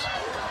Supers.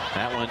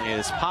 That one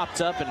is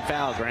popped up and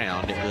foul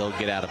ground. It will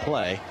get out of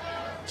play.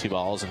 2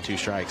 balls and 2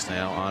 strikes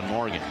now on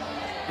Morgan.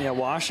 Yeah,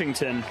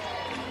 Washington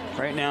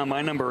right now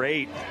my number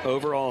 8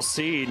 overall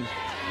seed.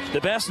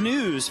 The best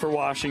news for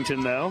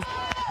Washington, though,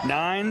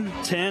 9,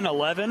 10,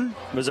 11,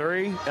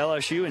 Missouri,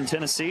 LSU, and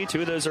Tennessee.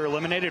 2 of those are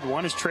eliminated.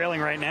 1 is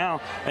trailing right now.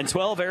 And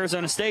 12,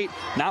 Arizona State,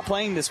 not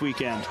playing this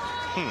weekend.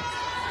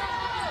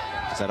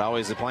 Is that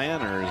always the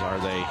plan, or are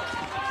they?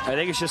 I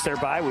think it's just their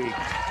bye week.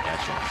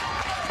 Gotcha.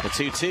 The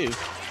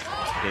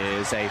 2-2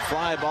 is a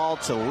fly ball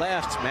to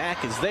left.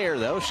 Mack is there,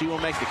 though. She will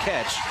make the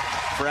catch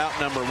for out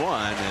number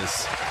 1.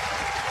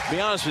 To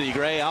be honest with you,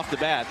 Gray, off the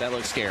bat, that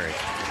looks scary.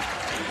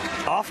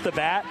 Off the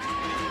bat,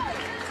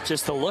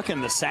 just the look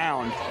and the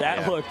sound,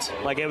 that looked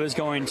like it was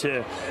going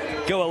to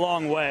go a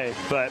long way.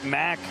 But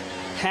Mack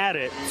had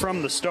it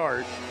from the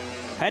start.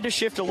 Had to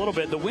shift a little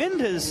bit. The wind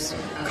has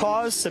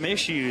caused some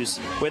issues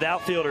with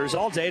outfielders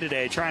all day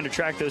today trying to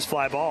track those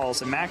fly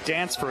balls, and Mack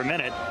danced for a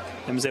minute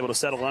and was able to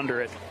settle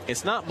under it.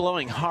 It's not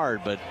blowing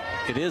hard, but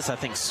it is, I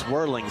think,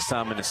 swirling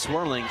some, and it's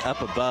swirling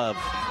up above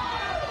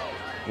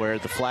where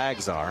the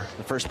flags are.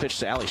 The first pitch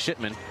to Allie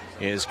Shipman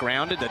is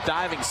grounded. The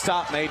diving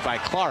stop made by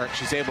Clark.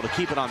 She's able to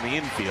keep it on the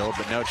infield,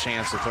 but no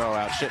chance to throw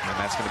out Shipman.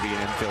 That's going to be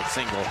an infield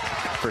single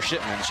for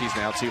Shipman. She's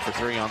now 2 for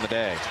 3 on the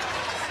day.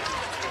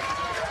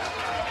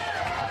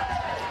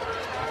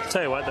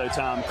 Tell you what, though,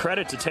 Tom,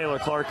 credit to Taylor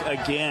Clark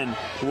again,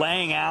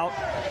 laying out,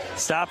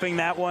 stopping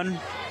that one.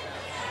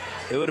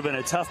 It would have been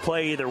a tough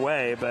play either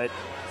way, but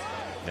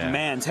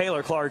man,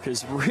 Taylor Clark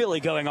is really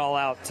going all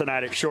out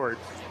tonight at short.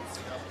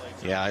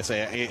 Yeah, I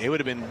say it would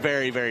have been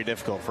very, very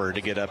difficult for her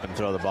to get up and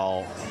throw the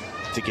ball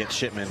to get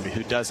Shipman,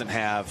 who doesn't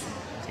have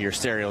your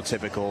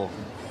stereotypical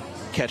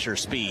catcher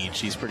speed.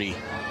 She's pretty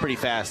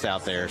fast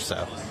out there,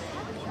 so.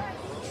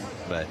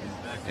 But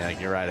yeah,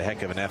 you're right. A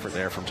heck of an effort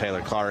there from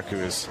Taylor Clark, who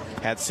has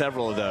had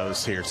several of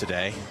those here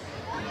today.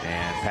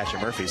 And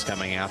Patrick Murphy's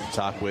coming out to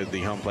talk with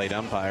the home plate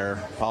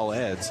umpire, Paul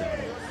Eds.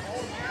 And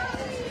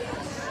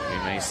we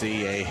may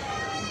see a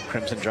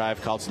Crimson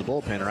drive called to the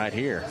bullpen right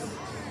here.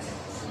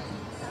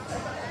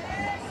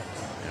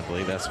 I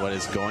believe that's what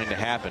is going to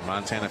happen.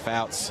 Montana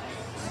Fouts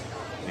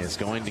is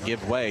going to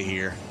give way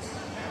here.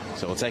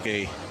 So we'll take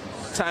a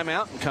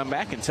timeout and come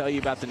back and tell you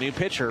about the new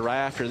pitcher right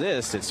after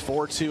this. It's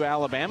 4-2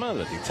 Alabama,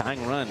 the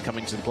tying run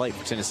coming to the plate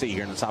for Tennessee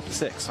here in the top of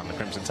 6 on the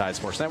Crimson Tide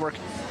Sports Network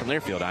from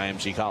Learfield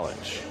IMG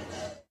College.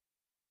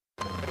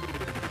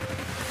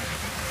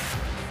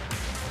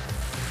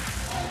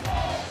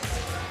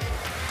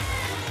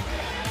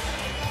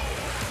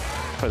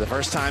 For the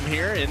first time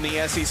here in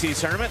the SEC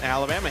tournament,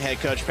 Alabama head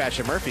coach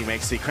Patrick Murphy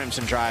makes the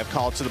Crimson Drive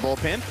call to the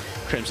bullpen.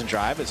 Crimson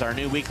Drive is our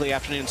new weekly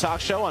afternoon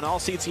talk show on all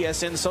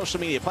CTSN social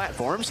media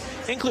platforms,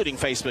 including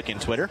Facebook and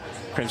Twitter.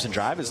 Crimson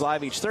Drive is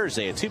live each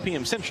Thursday at 2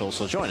 p.m. Central,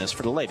 so join us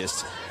for the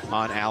latest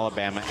on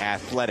Alabama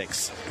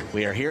athletics.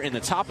 We are here in the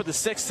top of the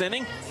 6th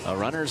inning.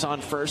 Runners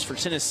on first for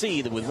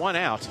Tennessee with 1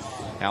 out.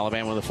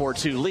 Alabama with a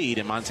 4-2 lead,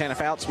 and Montana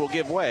Fouts will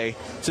give way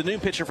to the new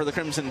pitcher for the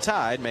Crimson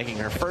Tide, making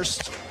her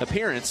first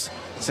appearance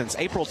since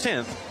April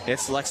 10th.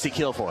 It's Lexi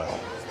Kilfoyle.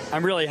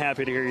 I'm really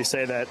happy to hear you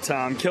say that,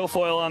 Tom.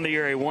 Kilfoyle on the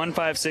year, a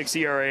 1.56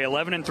 ERA,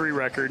 11-3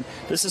 record.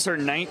 This is her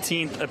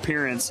 19th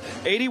appearance.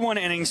 81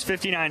 innings,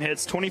 59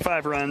 hits,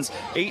 25 runs,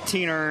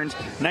 18 earned,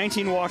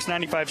 19 walks,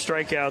 95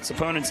 strikeouts.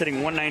 Opponents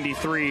hitting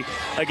 193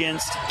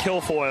 against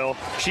Kilfoyle.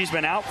 She's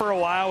been out for a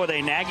while with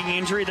a nagging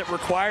injury that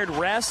required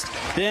rest.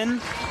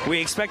 Then we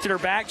expected her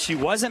back. She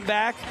wasn't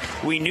back.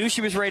 We knew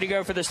she was ready to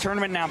go for this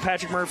tournament. Now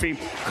Patrick Murphy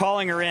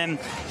calling her in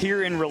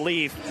here in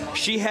relief.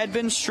 She had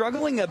been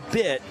struggling a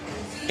bit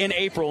in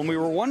April, and we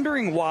were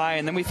wondering why,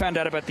 and then we found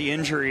out about the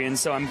injury, and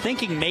so I'm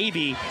thinking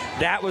maybe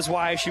that was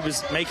why she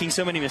was making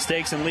so many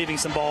mistakes and leaving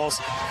some balls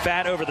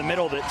fat over the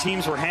middle that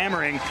teams were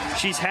hammering.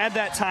 She's had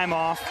that time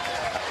off.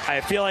 I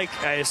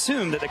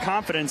assume that the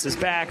confidence is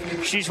back.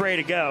 She's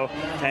ready to go,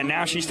 and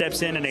now she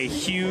steps in a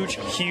huge,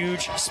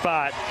 huge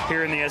spot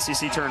here in the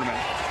SEC tournament.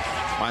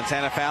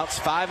 Montana Fouts,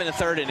 5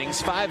 1/3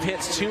 innings, 5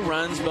 hits, 2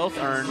 runs, both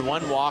earned,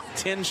 1 walk,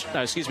 9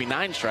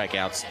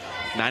 strikeouts,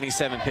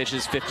 97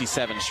 pitches,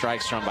 57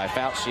 strikes thrown by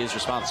Fouts. She is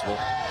responsible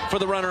for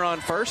the runner on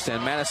first,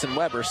 and Madison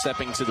Weber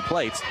stepping to the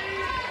plate.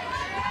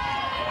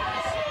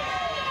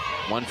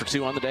 1 for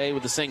 2 on the day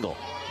with a single.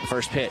 The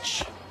first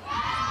pitch,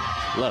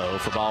 low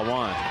for ball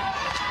 1.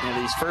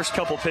 These first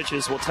couple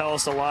pitches will tell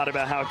us a lot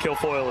about how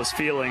Kilfoyle is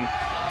feeling.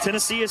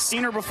 Tennessee has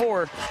seen her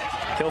before.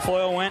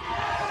 Kilfoyle went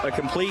a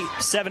complete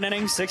 7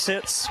 innings, 6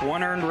 hits,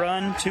 1 earned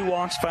run, 2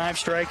 walks, 5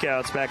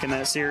 strikeouts back in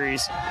that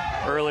series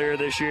earlier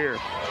this year.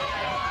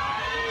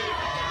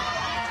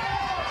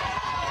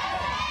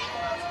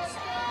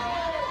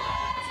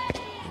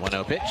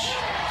 One-0 pitch.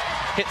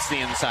 Hits the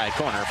inside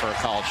corner for a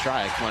called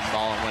strike. 1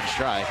 ball and 1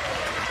 strike.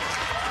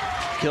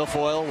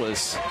 Kilfoyle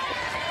was,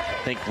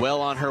 I think,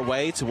 well on her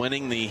way to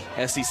winning the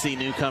SEC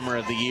Newcomer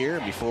of the Year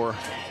before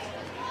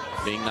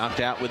being knocked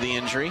out with the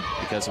injury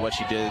because of what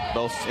she did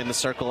both in the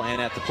circle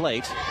and at the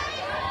plate.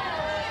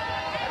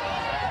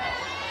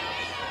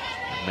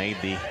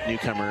 Made the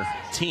newcomer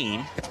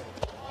team.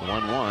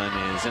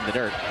 1-1 is in the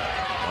dirt.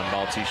 1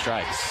 ball, 2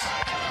 strikes.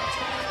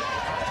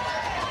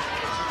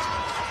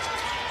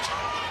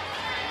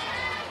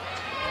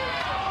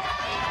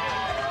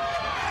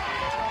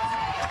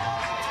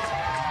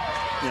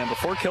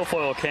 before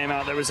Kilfoyle came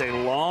out, there was a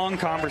long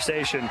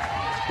conversation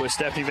with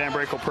Stephanie Van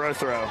Brakel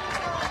Prothro.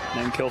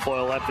 And then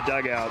Kilfoyle left the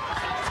dugout.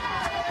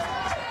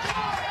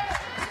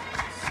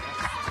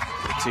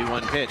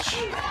 2-1 pitch.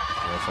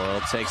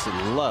 Kilfoyle takes it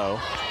low.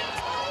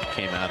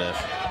 Came out of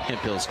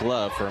Hemphill's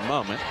glove for a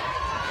moment.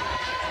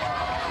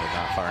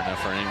 Not far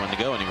enough for anyone to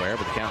go anywhere,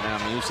 but the count now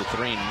moves to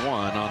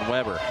 3-1 on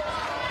Weber.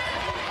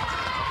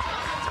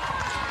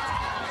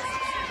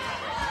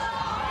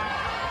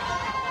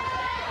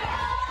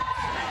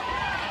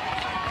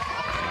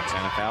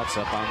 Montana Fouts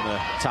up on the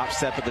top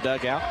step of the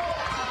dugout,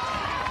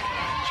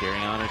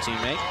 cheering on her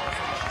teammate.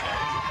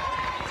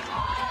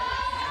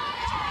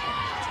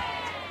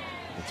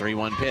 The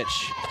 3-1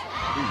 pitch,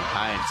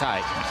 high and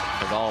tight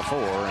for ball 4.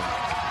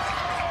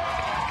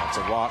 And it's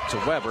a walk to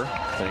Weber,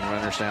 putting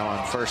runners now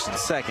on first and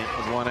second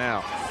with 1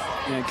 out.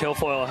 And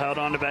Kilfoyle held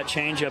on to that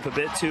changeup a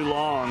bit too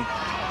long.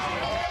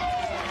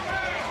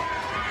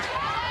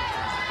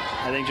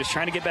 I think just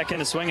trying to get back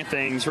into swing of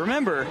things.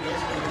 Remember,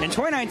 in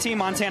 2019,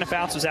 Montana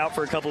Fouts was out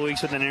for a couple of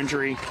weeks with an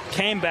injury,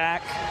 came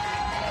back,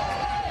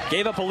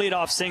 gave up a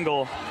leadoff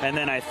single, and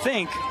then I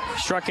think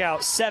struck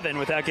out 7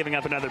 without giving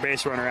up another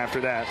base runner after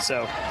that.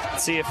 So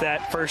let's see if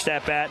that first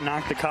at-bat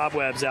knocked the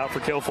cobwebs out for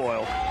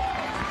Kilfoyle.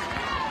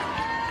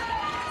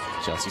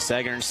 Chelsea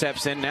Sagern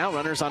steps in now.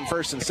 Runners on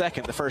first and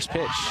second. The first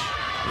pitch,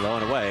 low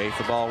and away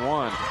for ball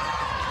 1.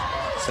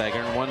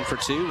 Sagern 1 for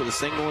 2 with a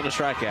single and a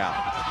strikeout.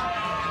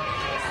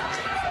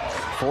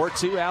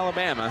 4-2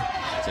 Alabama.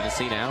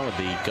 Tennessee now with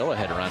the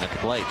go-ahead run at the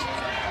plate.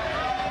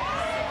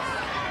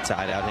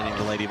 Tied out hitting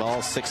the Lady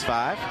Vols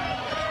 6-5.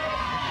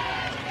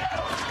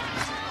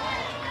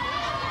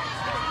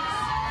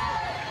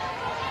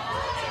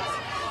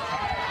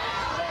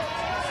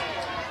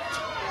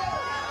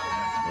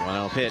 The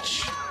 1-0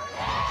 pitch.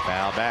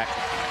 Foul back.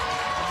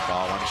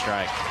 Ball 1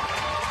 strike.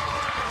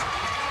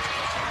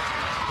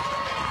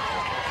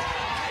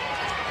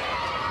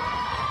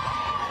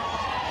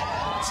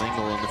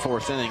 Single in the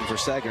 4th inning for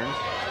Sagern.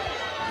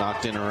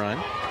 Knocked in a run.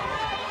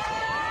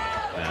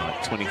 Now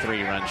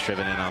 23 runs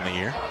driven in on the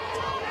year.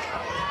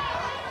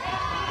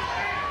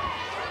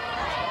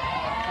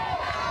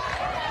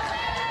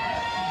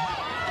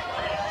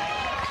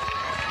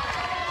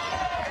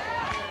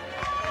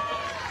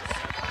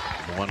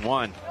 The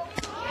 1-1.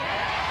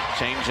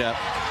 Change up.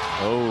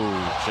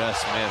 Oh,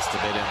 just missed a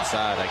bit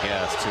inside, I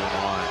guess.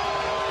 2-1.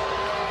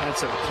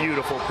 That's a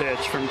beautiful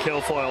pitch from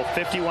Kilfoyle.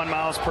 51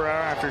 miles per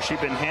hour after she'd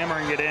been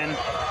hammering it in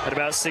at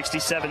about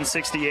 67,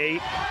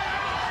 68.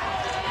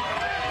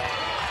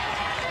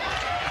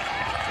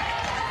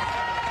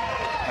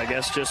 I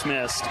guess just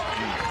missed.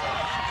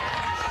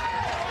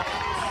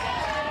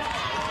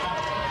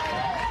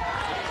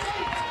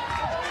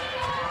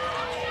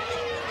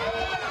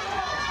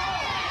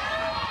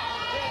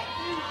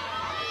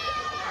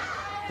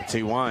 The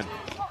 2-1.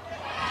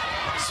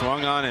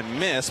 Swung on and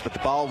missed, but the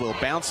ball will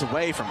bounce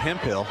away from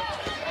Hemphill.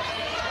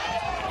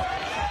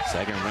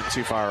 Sagern went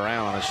too far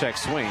around on a check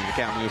swing. The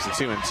count moves to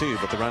 2-2,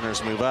 but the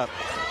runners move up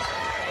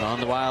on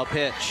the wild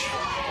pitch.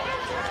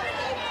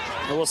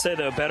 I will say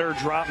the better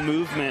drop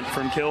movement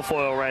from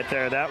Kilfoyle right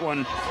there. That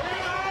one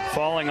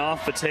falling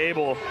off the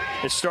table.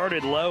 It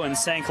started low and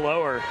sank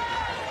lower.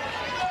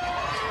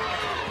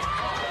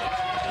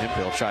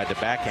 Hemphill tried to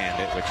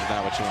backhand it, which is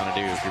not what you want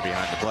to do if you're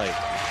behind the plate.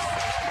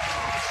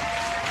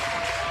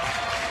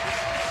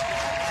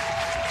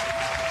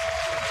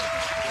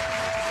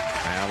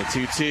 Now the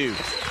 2-2.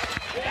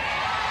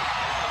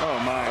 Oh,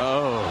 my.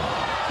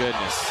 Oh,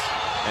 goodness.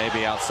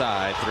 Maybe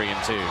outside,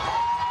 3-2.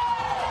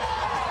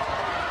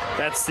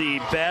 That's the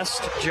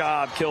best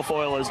job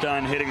Kilfoyle has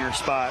done hitting her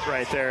spot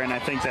right there, and I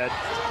think that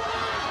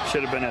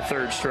should have been a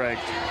 3rd strike.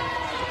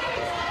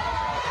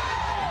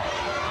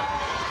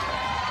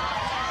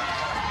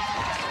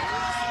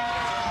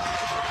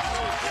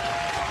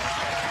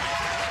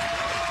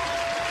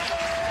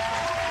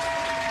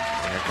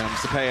 There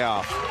comes the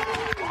payoff.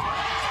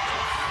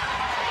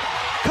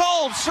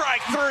 Cold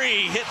strike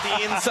 3, hit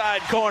the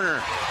inside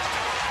corner.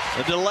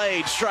 A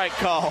delayed strike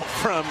call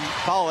from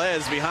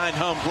Paulez behind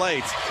home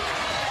plate.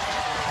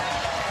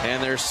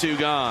 And there's 2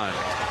 gone.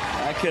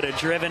 I could have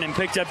driven and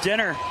picked up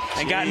dinner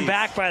and gotten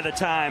back by the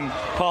time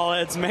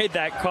Paulez made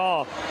that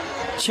call.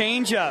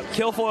 Change up.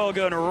 Kilfoyle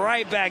going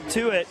right back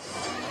to it.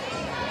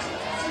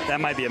 That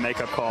might be a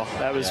makeup call.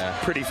 That was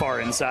pretty far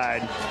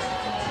inside.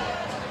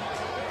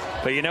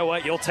 But you know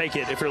what? You'll take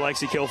it if you're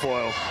Lexi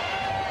Kilfoyle.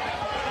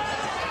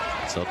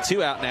 So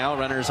 2 out now.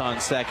 Runners on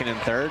second and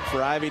third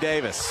for Ivy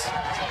Davis.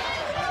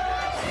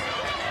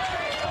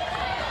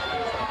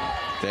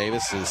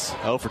 Davis is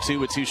 0 for 2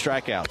 with 2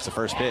 strikeouts. The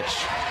first pitch.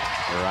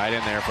 We're right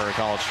in there for a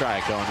called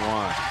strike,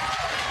 0-1.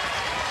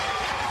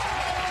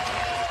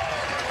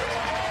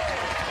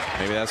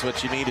 Maybe that's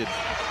what you needed.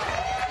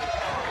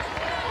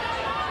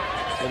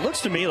 It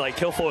looks to me like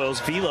Kilfoyle's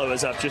velo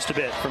is up just a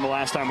bit from the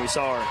last time we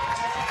saw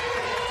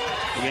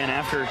her. Again,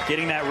 after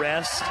getting that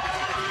rest,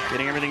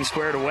 getting everything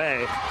squared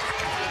away,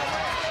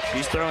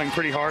 she's throwing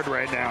pretty hard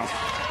right now.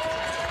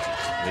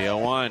 The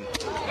 0-1.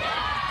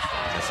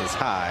 This is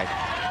high.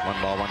 1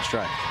 ball, 1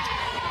 strike.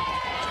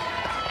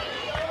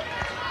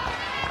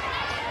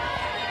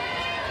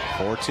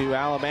 4-2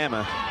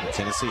 Alabama.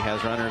 Tennessee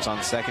has runners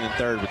on second and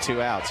third with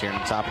 2 outs here in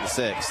the top of the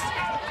 6th.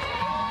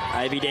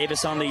 Ivy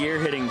Davis on the year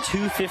hitting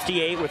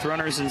 .258 with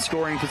runners in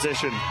scoring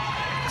position.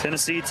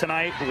 Tennessee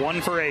tonight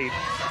 1 for 8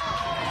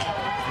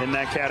 in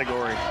that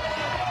category.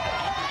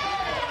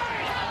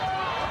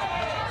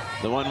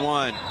 The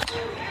 1-1.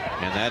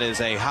 And that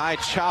is a high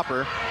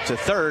chopper to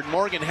third.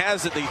 Morgan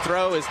has it. The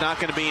throw is not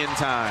going to be in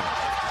time.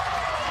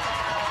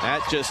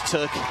 That just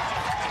took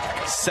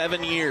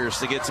 7 years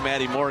to get to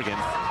Maddie Morgan.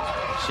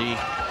 She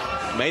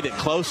made it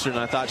closer than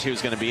I thought she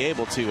was going to be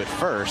able to at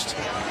first.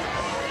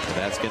 But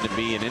that's going to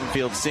be an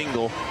infield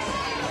single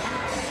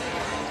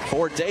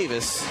for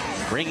Davis,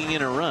 bringing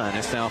in a run.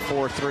 It's now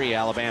 4-3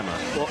 Alabama.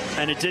 Well,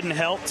 and it didn't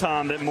help,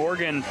 Tom, that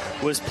Morgan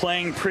was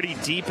playing pretty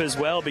deep as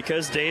well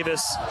because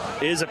Davis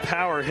is a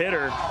power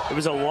hitter. It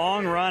was a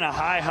long run, a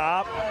high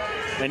hop.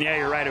 And yeah,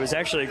 you're right. It was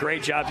actually a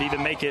great job to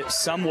even make it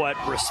somewhat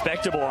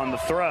respectable on the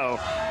throw.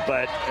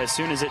 But as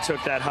soon as it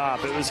took that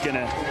hop, it was going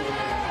to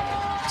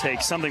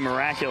take something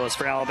miraculous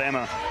for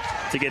Alabama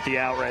to get the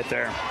out right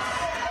there.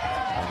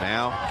 And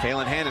now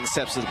Kaylin Hannon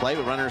steps to the plate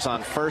with runners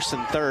on first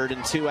and third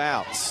and 2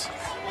 outs.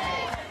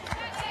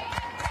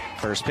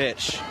 First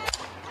pitch,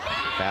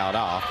 fouled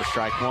off for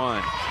strike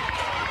 1.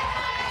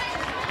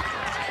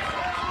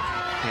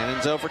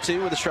 Hannon's 0 for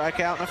 2 with a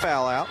strikeout and a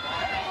foul out.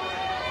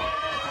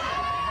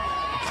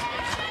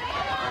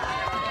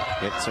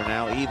 Hits are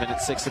now even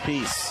at 6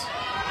 apiece.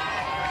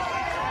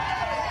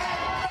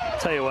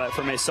 Tell you what,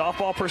 from a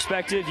softball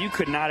perspective, you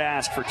could not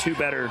ask for 2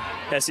 better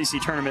SEC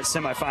tournament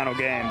semifinal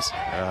games.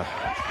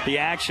 The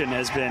action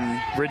has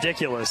been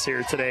ridiculous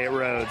here today at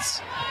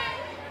Rhodes.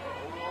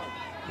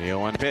 The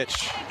 0-1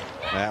 pitch.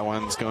 That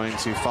one's going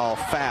to fall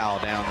foul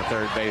down the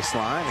third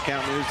baseline. The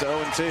count moves to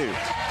 0-2.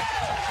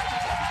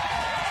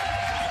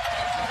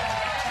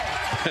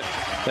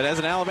 But as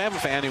an Alabama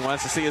fan who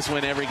wants to see us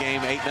win every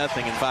game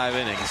 8-0 in 5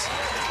 innings,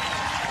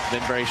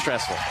 been very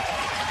stressful.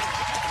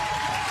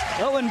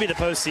 Well, it wouldn't be the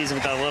postseason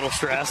without a little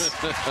stress.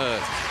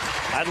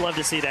 I'd love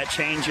to see that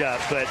change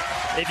up, but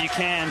if you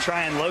can,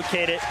 try and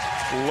locate it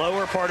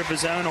lower part of the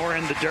zone or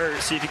in the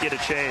dirt, see if you get a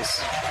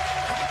chase.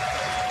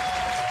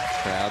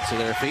 Crowd to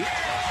their feet.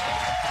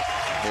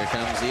 Here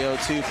comes the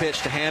 0-2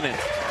 pitch to Hannon.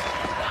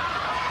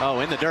 Oh,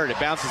 in the dirt. It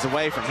bounces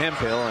away from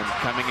Hemphill, and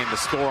coming in to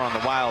score on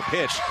the wild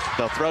pitch.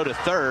 They'll throw to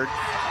third,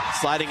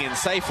 sliding in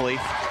safely.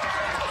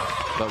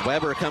 But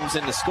Weber comes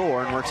in to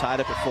score, and we're tied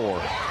up at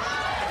 4.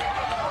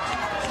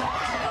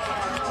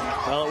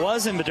 Well, it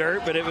was in the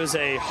dirt, but it was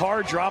a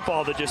hard drop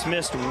ball that just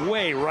missed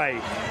way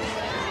right.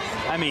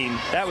 I mean,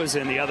 that was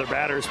in the other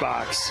batter's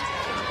box.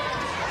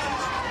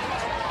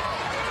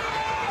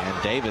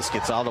 And Davis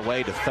gets all the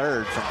way to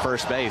third from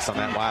first base on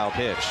that wild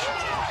pitch.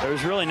 There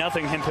was really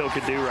nothing Hemphill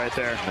could do right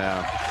there.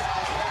 No.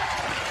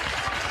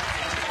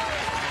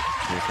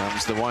 Here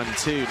comes the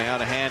 1-2 now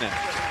to Hannon.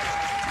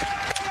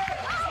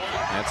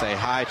 That's a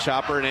high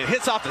chopper, and it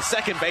hits off the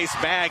second base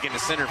bag into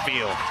center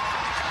field.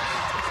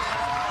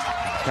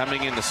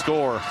 Coming in to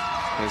score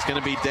is going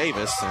to be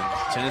Davis, and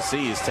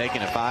Tennessee is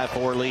taking a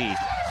 5-4 lead.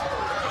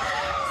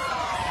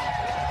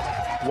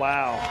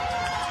 Wow.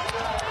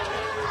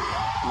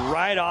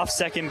 Right off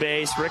second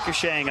base,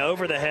 ricocheting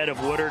over the head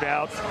of Woodard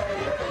out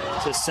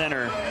to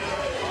center.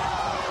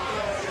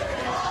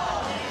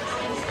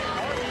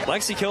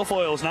 Lexi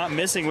Kilfoyle is not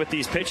missing with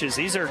these pitches.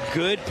 These are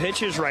good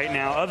pitches right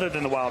now, other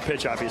than the wild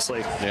pitch, obviously.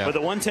 Yeah. But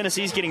the one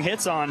Tennessee's getting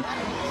hits on,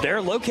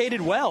 they're located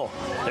well.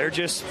 They're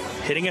just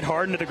hitting it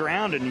hard into the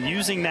ground and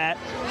using that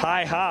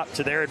high hop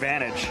to their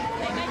advantage.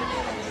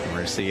 We're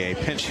going to see a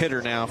pinch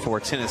hitter now for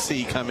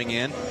Tennessee coming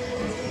in.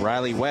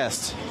 Riley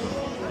West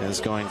is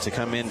going to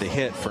come in to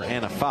hit for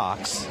Anna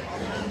Fox.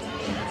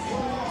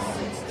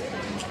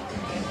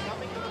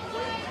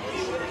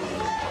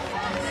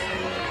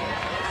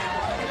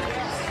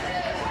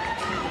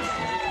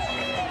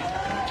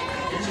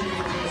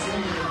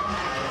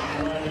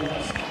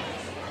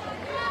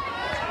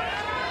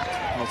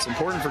 It's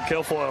important for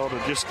Kilfoyle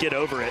to just get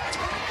over it.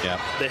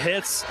 Yeah. The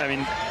hits, I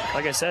mean,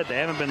 like I said, they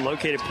haven't been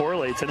located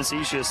poorly.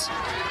 Tennessee's just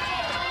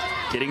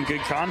getting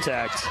good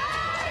contact.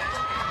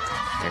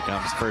 Here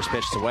comes first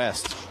pitch to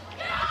West.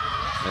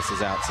 This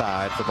is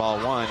outside for ball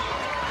 1.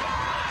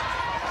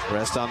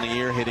 Rest on the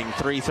year hitting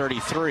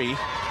 .333.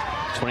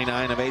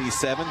 29 of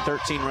 87,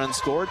 13 runs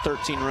scored,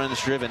 13 runs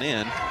driven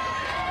in.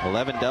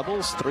 11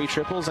 doubles, 3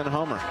 triples, and a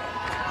homer.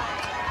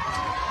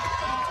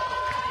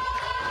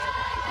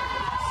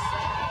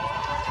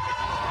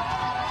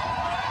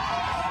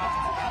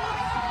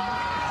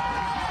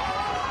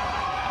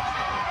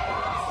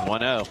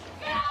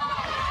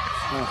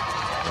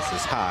 This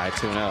is high,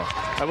 2-0.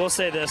 I will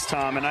say this,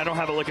 Tom, and I don't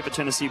have a look at the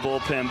Tennessee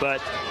bullpen,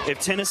 but if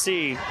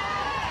Tennessee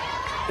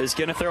is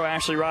going to throw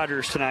Ashley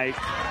Rogers tonight,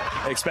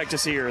 expect to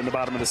see her in the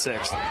bottom of the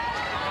 6th.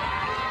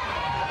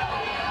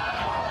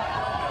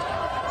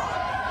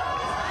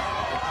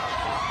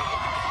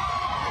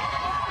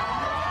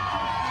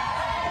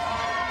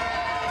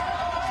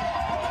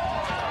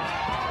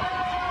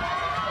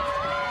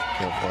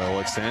 Kilfoyle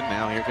looks in.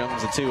 Now here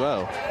comes the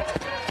 2-0.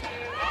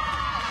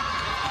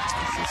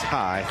 This is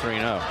high,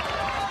 3-0.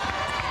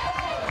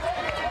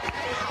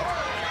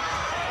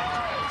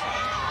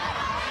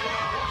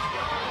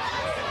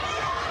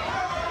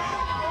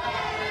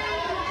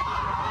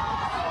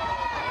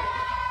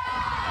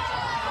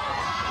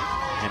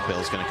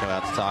 Hemphill is going to come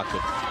out to talk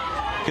with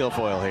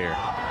Guilfoyle here.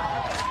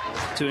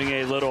 Doing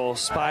a little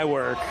spy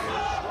work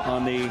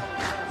on the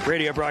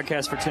radio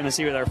broadcast for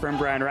Tennessee with our friend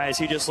Brian Rice.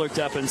 He just looked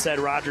up and said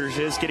Rogers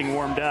is getting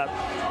warmed up.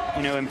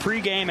 You know, in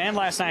pregame and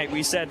last night,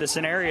 we said the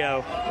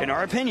scenario, in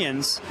our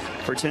opinions,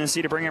 for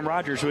Tennessee to bring in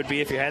Rogers would be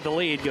if you had the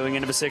lead going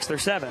into the 6th or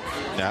 7th.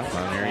 Yeah,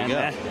 well, there you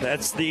go.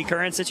 That's the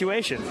current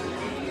situation.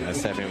 That's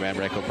Stephanie Van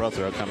Brakel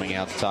Prothro coming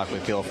out to talk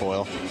with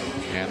Guilfoyle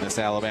and this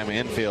Alabama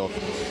infield.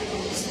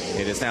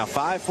 It is now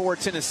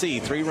 5-4 Tennessee.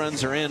 3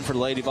 runs are in for the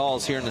Lady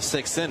Vols here in the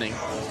 6th inning.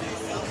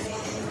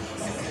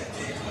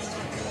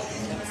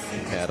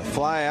 Had a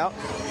fly out,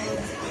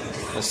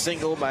 a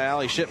single by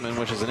Allie Shipman,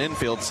 which is an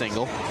infield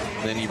single.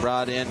 Then he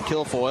brought in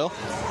Guilfoyle,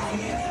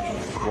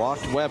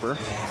 walked Weber,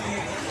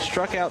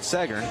 struck out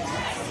Segern,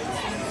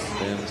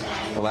 then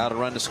allowed a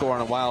run to score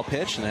on a wild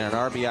pitch, and then an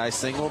RBI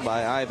single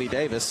by Ivy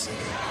Davis,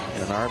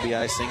 and an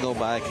RBI single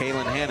by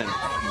Kaylin Hannon,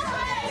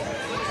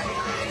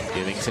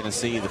 giving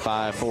Tennessee the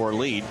 5-4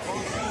 lead.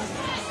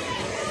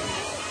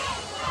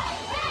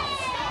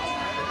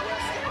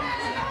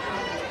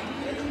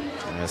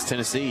 As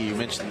Tennessee, you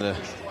mentioned the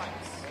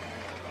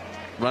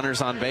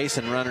runners on base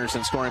and runners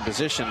in scoring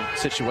position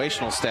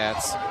situational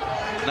stats.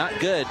 Not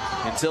good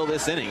until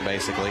this inning,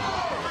 basically.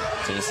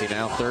 Tennessee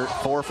now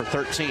 4 for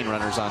 13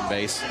 runners on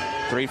base,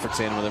 3 for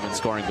 10 with them in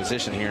scoring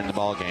position here in the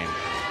ball game.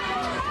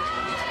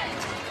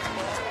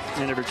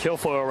 And if you're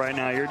Guilfoyle right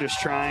now, you're just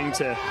trying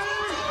to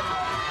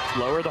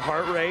lower the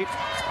heart rate,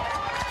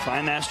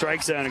 find that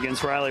strike zone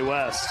against Riley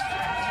West.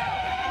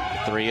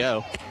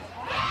 3-0.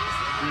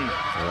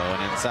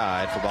 Throwing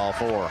inside for ball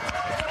 4.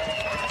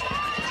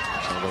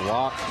 So the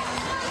walk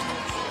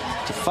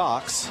to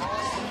Fox.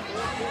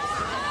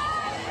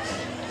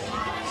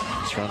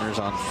 These runners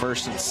on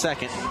first and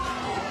second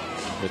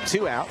with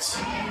 2 outs.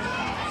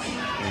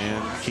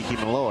 And Kiki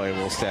Malloy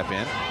will step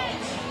in.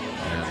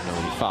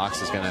 And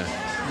Fox is going to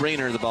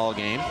re-enter the ball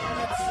game.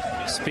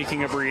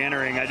 Speaking of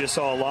re-entering, I just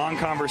saw a long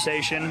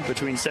conversation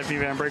between Stephanie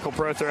Van Brakel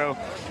Prothro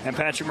and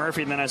Patrick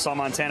Murphy, and then I saw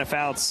Montana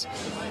Fouts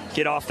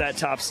get off that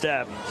top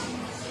step.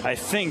 I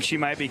think she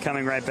might be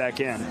coming right back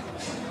in.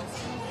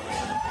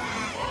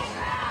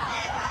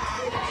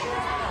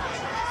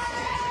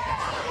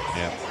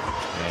 Yep.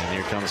 And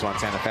here comes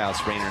Montana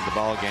Fouts, re-entering the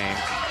ball game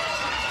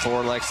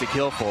for Lexi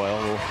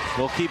Guilfoyle.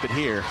 We'll keep it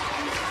here.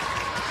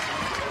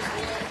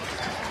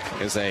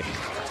 It's a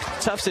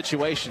tough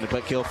situation to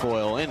put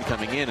Guilfoyle in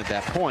coming in at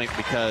that point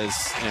because,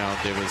 you know,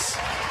 there was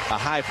a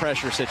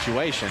high-pressure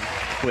situation,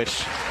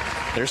 which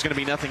there's going to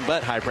be nothing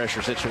but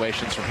high-pressure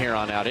situations from here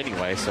on out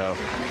anyway, so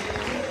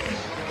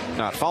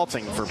not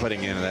faulting for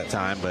putting in at that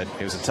time, but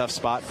it was a tough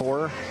spot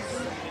for her.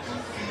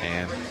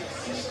 And,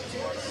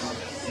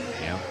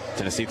 you know,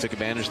 Tennessee took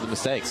advantage of the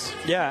mistakes.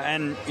 Yeah,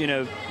 and, you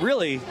know,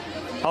 really,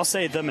 I'll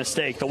say the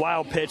mistake. The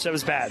wild pitch, that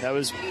was bad. That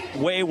was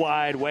way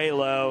wide, way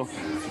low.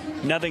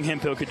 Nothing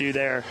Hemphill could do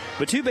there.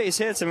 But 2 base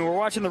hits, I mean, we're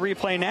watching the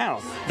replay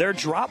now. They're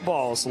drop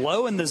balls,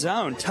 low in the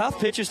zone, tough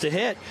pitches to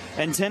hit,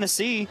 and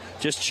Tennessee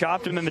just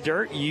chopped them in the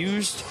dirt,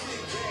 used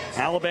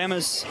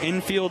Alabama's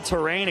infield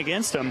terrain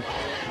against them,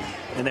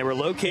 and they were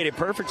located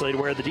perfectly to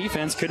where the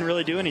defense couldn't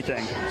really do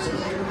anything.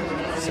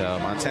 So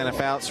Montana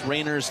Fouts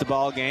re-enters the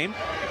ball game.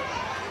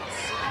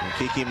 And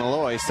Kiki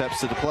Malloy steps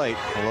to the plate.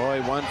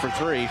 Malloy 1 for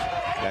 3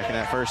 back in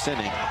that first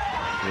inning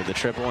with the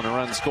triple and a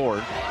run scored.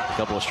 A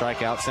couple of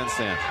strikeouts since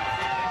then.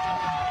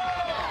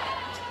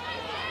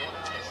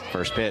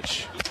 First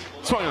pitch,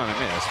 swung on and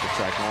missed for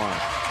strike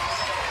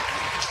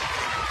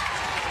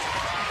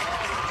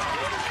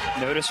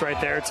 1. Notice right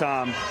there,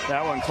 Tom,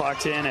 that one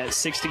clocked in at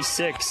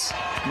 66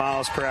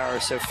 miles per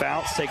hour. So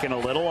Fouts taking a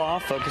little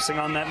off, focusing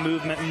on that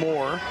movement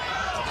more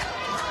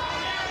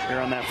here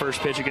on that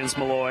first pitch against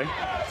Malloy.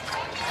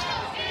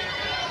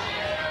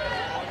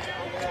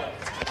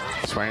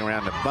 Swing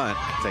around the bunt,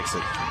 takes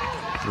it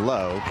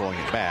low, pulling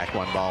it back.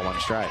 1 ball, 1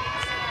 strike.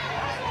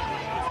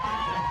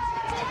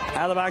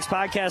 Out of the Box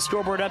Podcast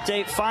scoreboard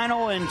update.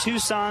 Final in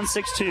Tucson,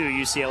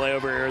 6-2 UCLA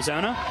over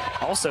Arizona.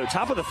 Also,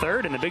 top of the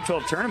 3rd in the Big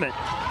 12 tournament.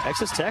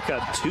 Texas Tech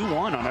up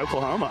 2-1 on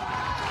Oklahoma.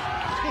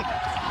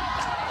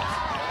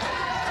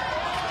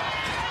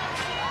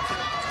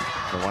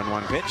 The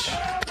 1-1 pitch.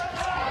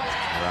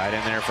 Right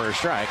in there for a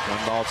strike.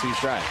 1 ball, 2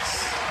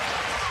 strikes.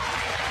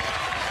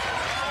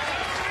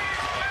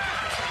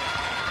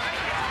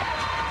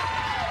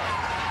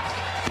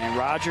 And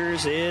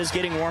Rogers is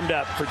getting warmed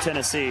up for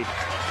Tennessee.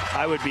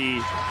 I would be,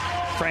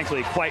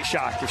 frankly, quite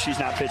shocked if she's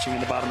not pitching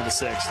in the bottom of the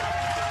 6th.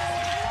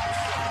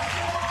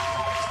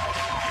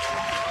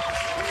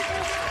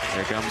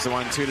 Here comes the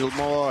 1-2 to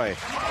Malloy.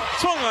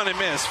 Swung on and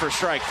missed for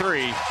strike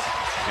 3.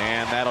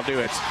 And that'll do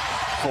it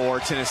for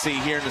Tennessee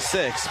here in the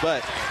 6th.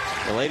 But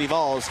the Lady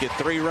Vols get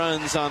 3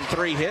 runs on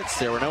 3 hits.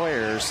 There were no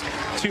errors.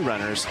 2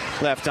 runners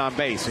left on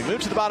base. We move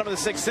to the bottom of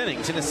the 6th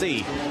inning.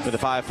 Tennessee with a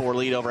 5-4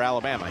 lead over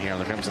Alabama here on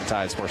the Crimson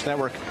Tide Sports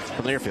Network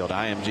from Learfield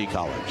IMG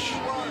College.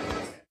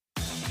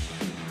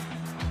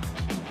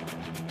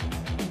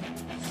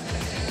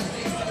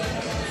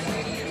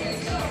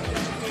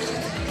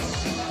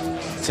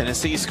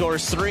 Tennessee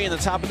scores 3 in the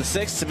top of the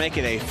 6th to make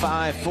it a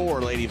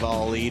 5-4 Lady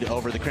Vol lead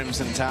over the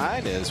Crimson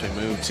Tide as we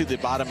move to the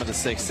bottom of the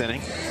 6th inning.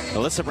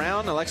 Alyssa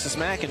Brown, Alexis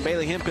Mack, and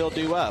Bailey Hemphill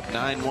due up.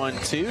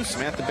 9-1-2.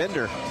 Samantha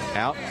Bender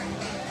out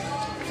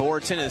for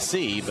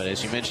Tennessee, but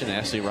as you mentioned,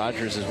 Ashley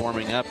Rogers is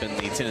warming up in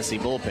the Tennessee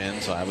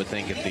bullpen, so I would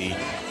think at the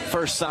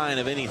first sign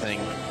of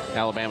anything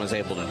Alabama's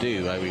able to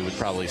do, we would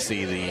probably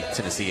see the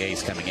Tennessee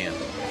ace coming in.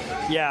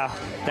 Yeah,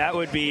 that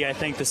would be, I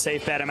think, the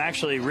safe bet. I'm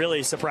actually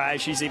really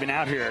surprised she's even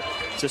out here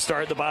to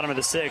start the bottom of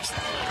the 6th.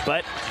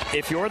 But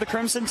if you're the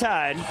Crimson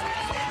Tide,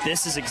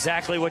 this is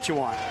exactly what you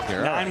want.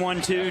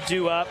 9-1-2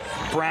 due up.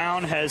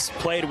 Brown has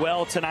played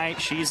well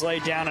tonight. She's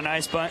laid down a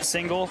nice bunt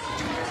single.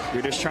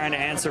 You're just trying to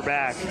answer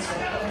back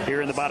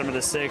here in the bottom of the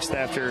 6th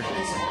after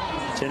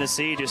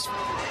Tennessee just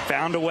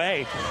found a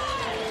way.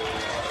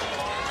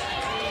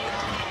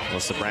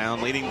 Alyssa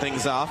Brown leading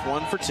things off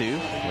 1 for 2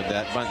 with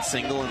that bunt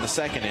single in the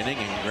 2nd inning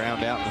and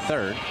ground out in the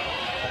 3rd.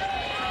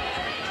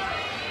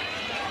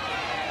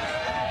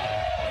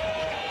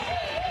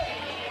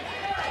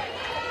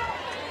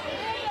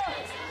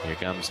 Here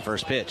comes the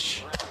first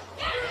pitch.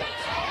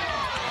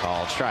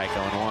 Called strike,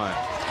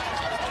 0-1.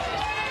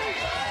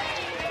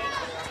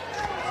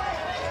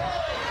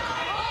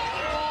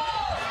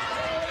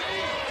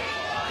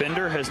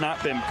 Bender has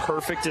not been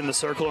perfect in the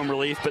circle and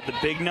relief, but the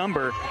big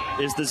number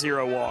is the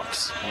 0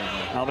 walks.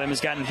 Alabama's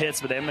gotten hits,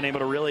 but they haven't been able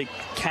to really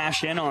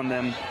cash in on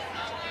them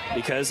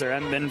because there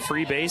haven't been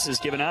free bases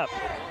given up.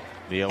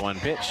 The 0-1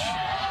 pitch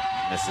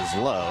misses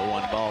low.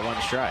 1 ball,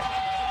 1 strike.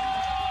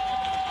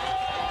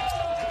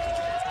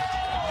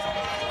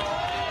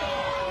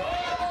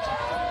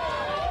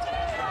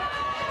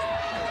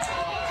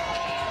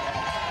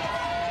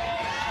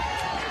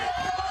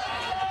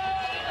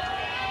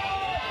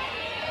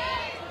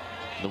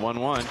 The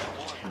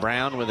 1-1.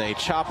 Brown with a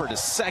chopper to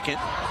second.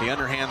 The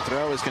underhand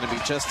throw is going to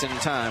be just in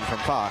time from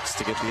Fox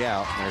to get the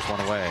out. And there's one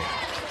away.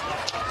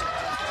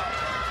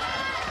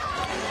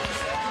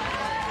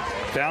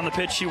 Found the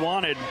pitch she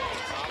wanted.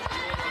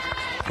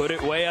 Put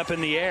it way up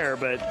in the air,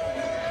 but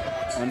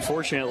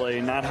unfortunately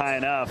not high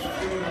enough.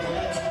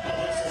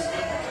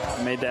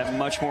 Made that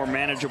much more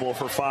manageable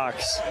for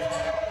Fox.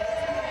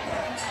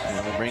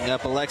 And we'll bring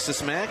up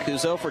Alexis Mack,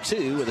 who's 0 for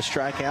 2 with a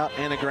strikeout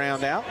and a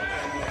ground out.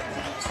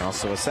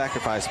 Also a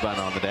sacrifice bunt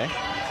on the day.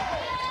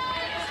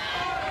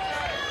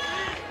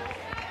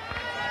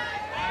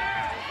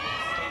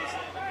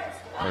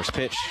 First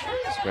pitch,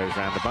 squares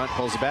around the bunt,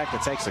 pulls it back,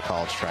 but takes a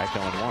called strike,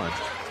 0-1.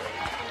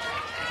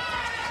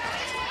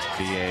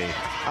 Be a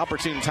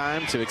opportune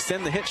time to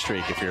extend the hit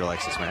streak if you're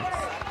Alexis Mack.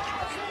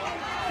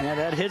 Yeah,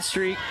 that hit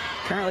streak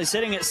currently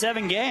sitting at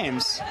 7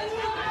 games.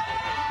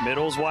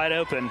 Middle's wide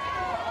open.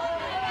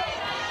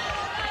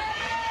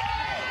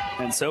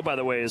 And so, by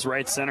the way, is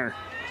right center.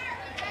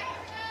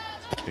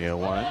 The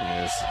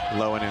 0-1 is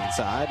low and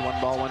inside.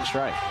 1 ball, 1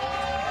 strike.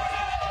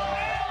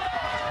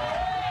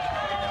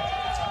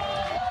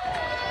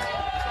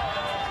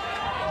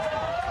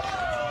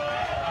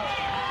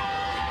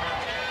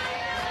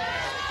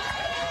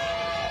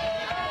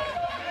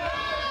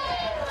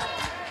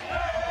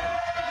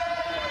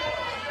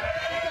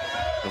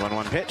 The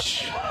 1-1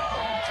 pitch.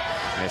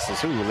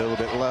 Misses a little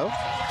bit low.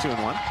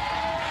 2-1.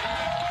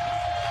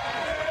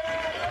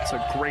 It's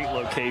a great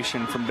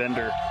location from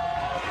Bender.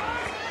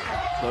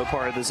 Low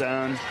part of the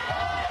zone.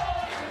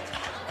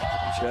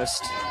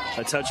 Just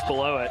a touch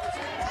below it.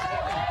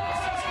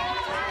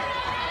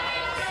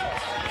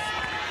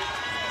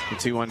 The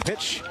 2-1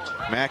 pitch.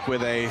 Mack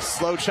with a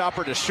slow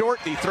chopper to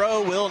short. The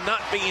throw will not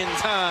be in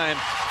time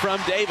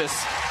from Davis.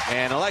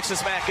 And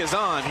Alexis Mack is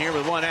on here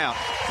with 1 out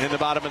in the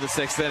bottom of the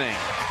 6th inning.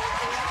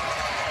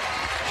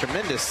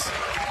 Tremendous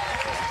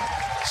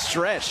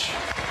stretch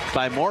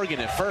by Morgan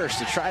at first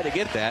to try to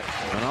get that.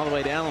 Went all the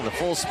way down on the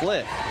full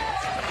split.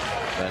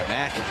 But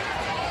Mack,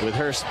 with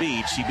her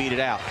speed, she beat it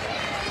out.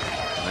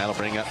 And that'll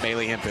bring up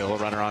Bailey Hemphill, a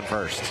runner on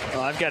first.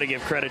 Well, I've got to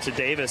give credit to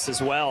Davis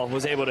as well.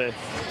 Was able to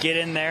get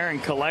in there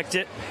and collect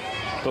it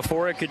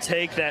before it could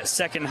take that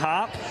second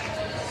hop.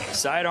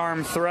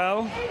 Sidearm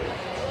throw.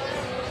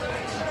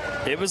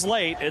 It was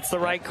late. It's the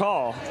right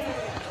call.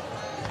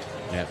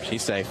 Yep,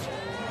 she's safe.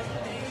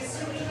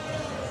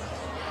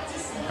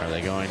 Are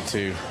they going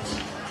to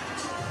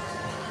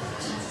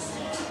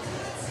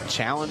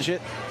challenge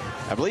it?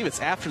 I believe it's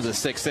after the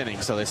 6th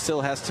inning, so there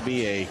still has to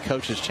be a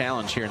coach's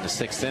challenge here in the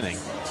 6th inning.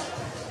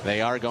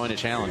 They are going to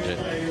challenge it,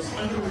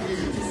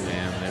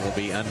 and it will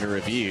be under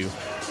review,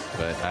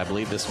 but I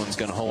believe this one's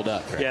going to hold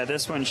up. Right? Yeah,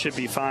 this one should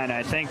be fine.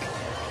 I think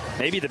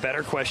maybe the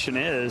better question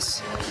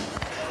is,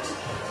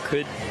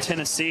 could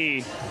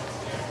Tennessee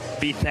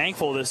be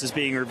thankful this is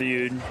being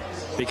reviewed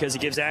because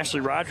it gives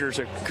Ashley Rogers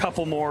a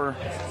couple more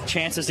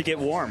chances to get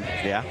warm?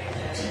 Yeah.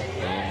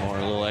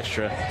 A little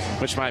extra,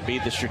 which might be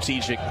the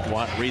strategic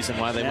reason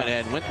why they went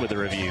ahead and went with the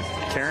review.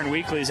 Karen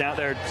Weekly's out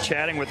there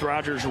chatting with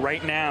Rogers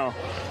right now.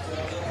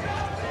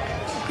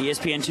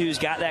 ESPN2's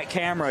got that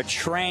camera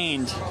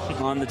trained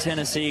on the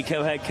Tennessee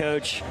co-head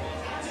coach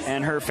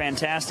and her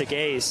fantastic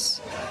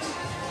ace,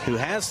 who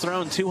has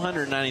thrown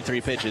 293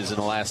 pitches in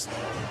the last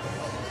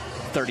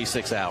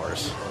 36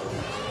 hours.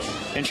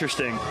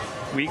 Interesting.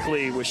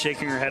 Weekly was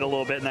shaking her head a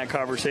little bit in that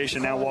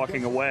conversation, now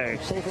walking away.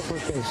 Safe at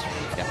first base.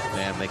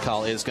 Yeah, and the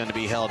call is going to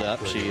be held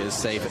up. She is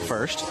safe at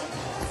first.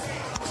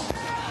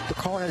 The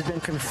call has been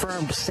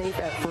confirmed. Safe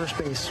at first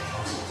base.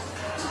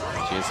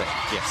 She is safe,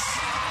 yes.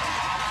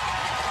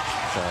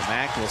 So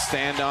Mack will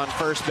stand on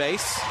first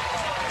base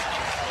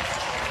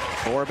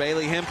for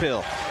Bailey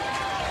Hemphill.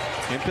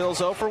 Hemphill's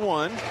 0 for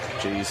 1.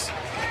 She's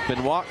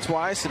been walked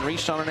twice and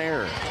reached on an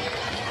error.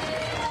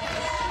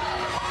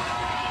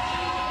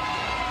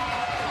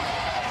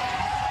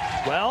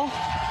 Well,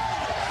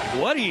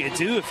 what do you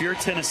do if you're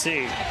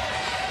Tennessee?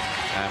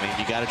 I mean,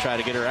 you got to try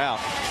to get her out,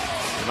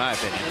 in my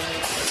opinion.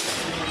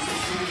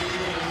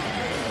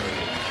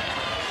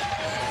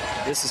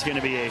 This is going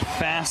to be a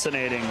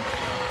fascinating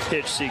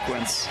pitch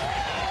sequence.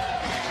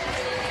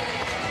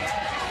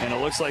 And it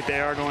looks like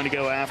they are going to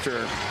go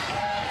after her.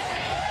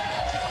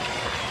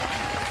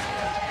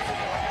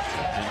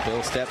 And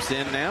Bill steps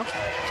in now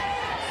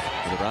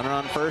with a runner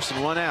on first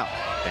and 1 out.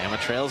 Bama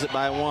trails it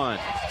by 1.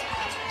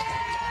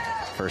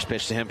 First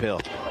pitch to Hemphill.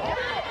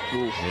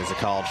 It is a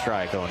called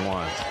strike,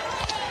 0-1.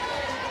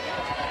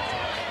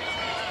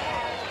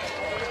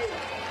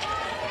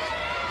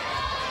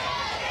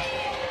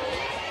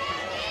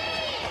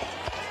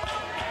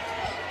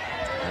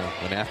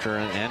 Went after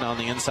and on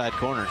the inside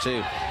corner,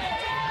 too.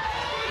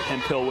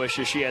 Hemphill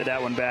wishes she had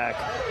that one back.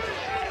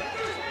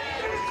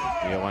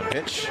 We got 1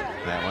 pitch.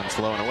 That one's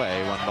low and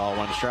away. 1 ball,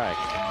 1 strike.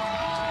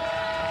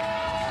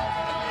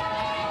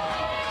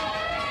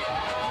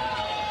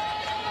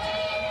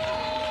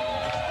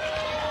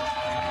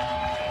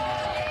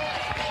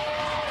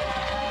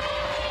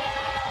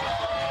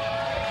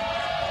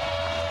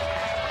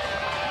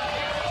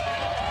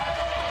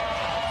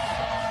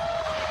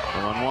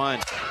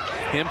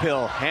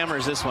 Hemphill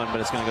hammers this one, but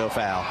it's going to go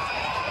foul.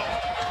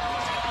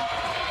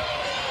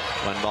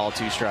 1 ball,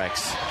 2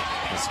 strikes.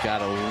 It's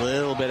got a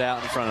little bit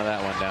out in front of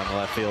that one down the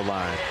left field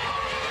line.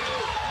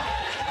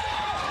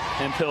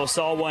 Hemphill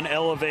saw one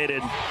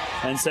elevated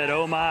and said,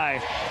 oh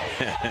my.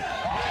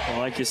 Well,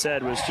 like you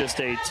said, was just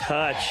a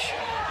touch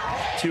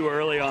too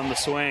early on the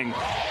swing.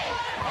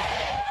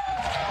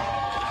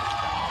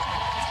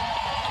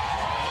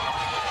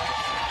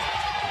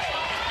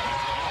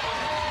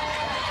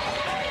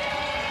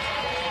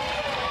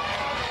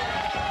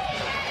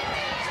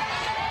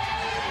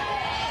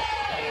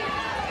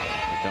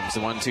 The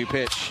 1-2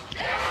 pitch.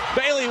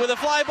 Bailey with a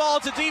fly ball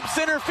to deep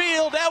center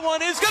field. That one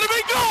is going to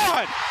be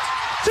gone.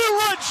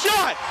 2-run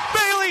shot.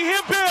 Bailey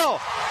Hemphill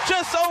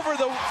just over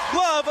the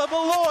glove of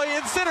Malloy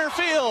in center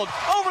field.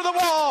 Over the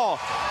wall.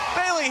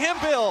 Bailey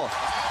Hemphill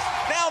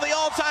now the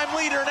all-time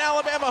leader in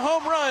Alabama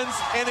home runs,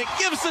 and it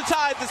gives the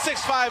Tide the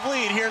 6-5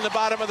 lead here in the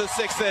bottom of the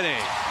 6th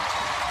inning.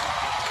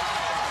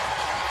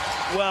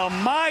 Well,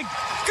 my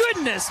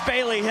goodness,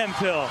 Bailey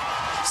Hemphill.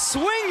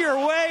 Swing your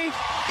way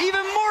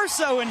even more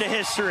so into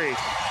history.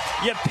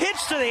 You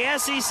pitch to the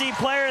SEC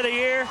Player of the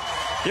Year,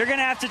 you're going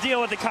to have to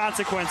deal with the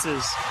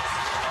consequences.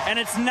 And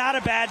it's not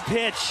a bad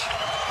pitch.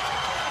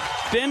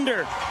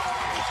 Bender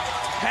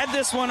had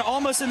this one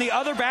almost in the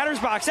other batter's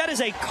box. That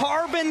is a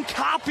carbon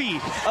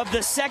copy of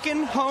the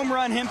second home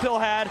run Hemphill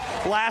had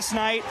last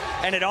night,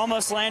 and it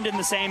almost landed in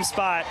the same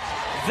spot.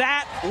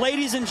 That,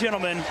 ladies and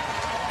gentlemen,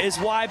 is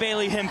why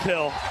Bailey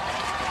Hemphill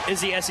is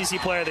the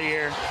SEC Player of the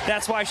Year.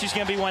 That's why she's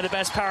going to be one of the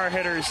best power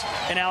hitters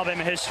in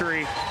Alabama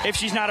history, if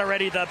she's not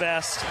already the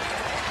best.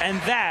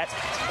 And that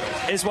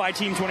is why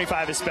Team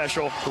 25 is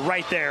special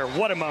right there.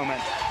 What a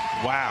moment.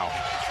 Wow.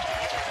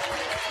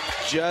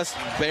 Just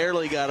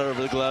barely got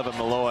over the glove of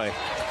Malloy.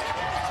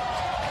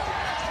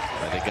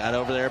 But they got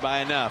over there by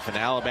enough, and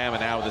Alabama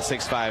now with a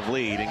 6-5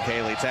 lead, and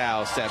Kaylee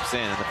Tao steps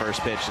in, and the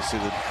first pitch is to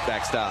the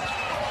backstop.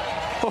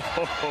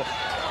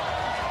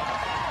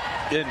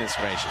 Goodness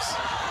gracious.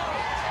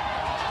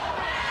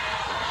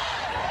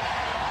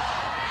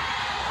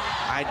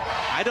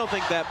 I don't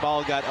think that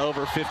ball got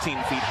over 15 feet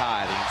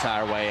high the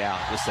entire way out.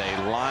 Just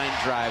a line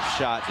drive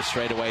shot to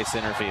straightaway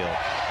center field.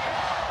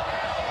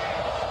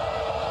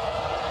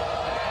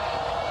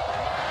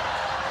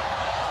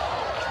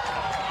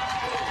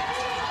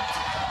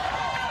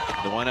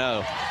 The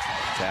 1-0.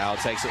 Tao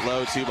takes it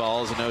low, 2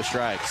 balls and no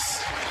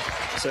strikes.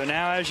 So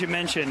now, as you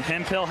mentioned,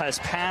 Hemphill has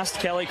passed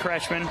Kelly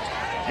Kretschman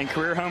in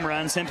career home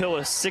runs. Hemphill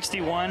was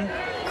 61,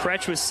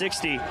 Kretsch was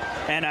 60.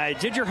 And I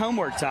did your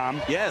homework,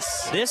 Tom.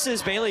 Yes. This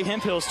is Bailey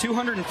Hemphill's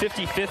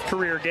 255th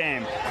career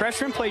game.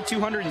 Kretschman played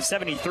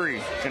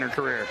 273 in her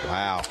career.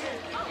 Wow.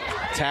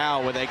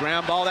 Tao with a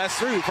ground ball. That's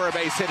through for a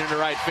base hit into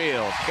right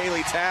field.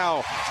 Kaylee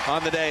Tao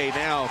on the day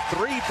now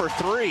 3 for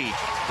 3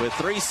 with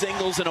 3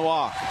 singles and a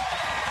walk.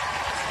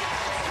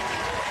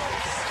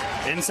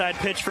 Inside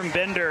pitch from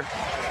Bender,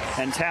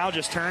 and Tao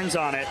just turns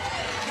on it.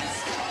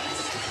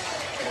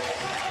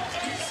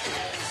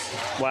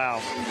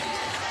 Wow.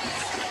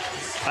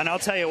 And I'll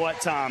tell you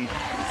what, Tom,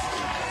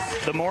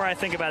 the more I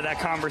think about that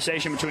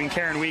conversation between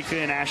Karen Weekly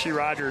and Ashley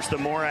Rogers, the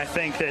more I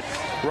think that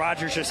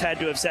Rogers just had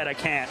to have said, I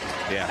can't.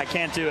 Yeah. I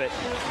can't do it.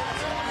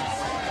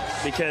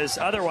 Because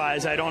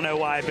otherwise, I don't know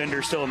why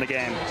Bender's still in the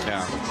game.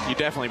 Yeah, you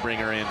definitely bring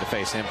her in to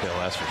face Hemphill,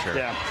 that's for sure.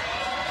 Yeah.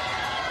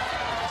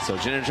 So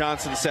Jenna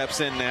Johnson steps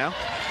in now.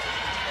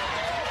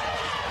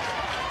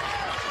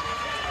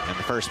 And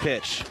the first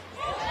pitch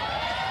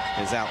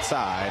is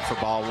outside for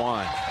ball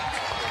 1.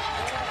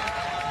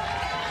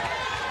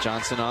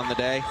 Johnson on the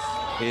day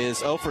is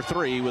 0 for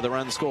 3 with a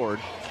run scored,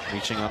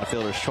 reaching on a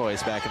fielder's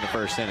choice back in the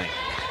first inning.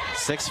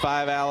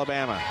 6-5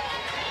 Alabama.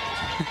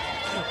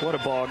 What a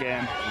ball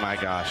game. My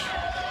gosh.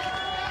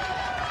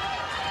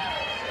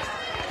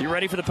 You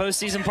ready for the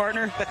postseason,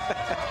 partner?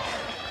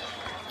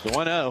 The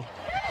 1-0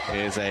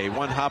 is a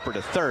one hopper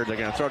to third. They're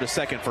going to throw to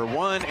second for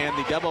 1, and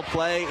the double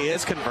play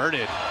is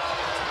converted.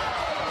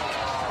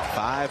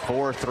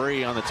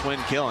 5-4-3 on the twin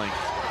killing.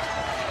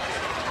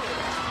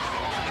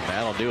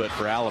 That'll do it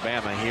for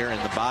Alabama here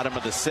in the bottom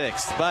of the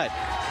 6th. But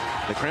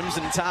the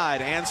Crimson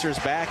Tide answers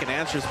back in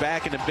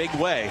a big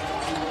way.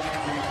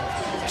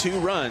 2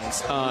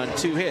 runs on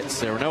 2 hits.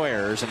 There were no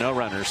errors and no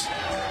runners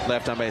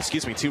left on base.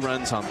 2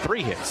 runs on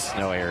 3 hits.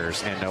 No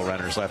errors and no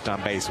runners left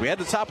on base. We had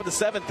the top of the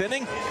 7th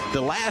inning.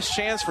 The last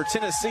chance for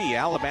Tennessee.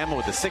 Alabama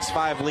with a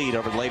 6-5 lead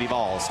over the Lady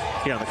Vols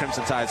here on the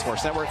Crimson Tide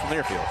Sports Network from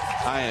Learfield,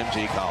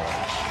 IMG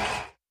College.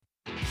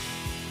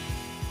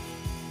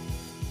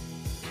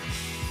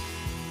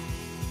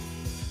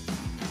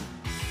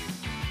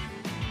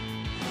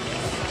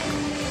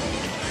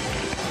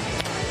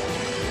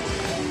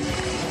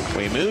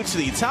 We move to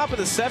the top of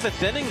the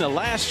 7th inning, the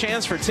last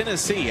chance for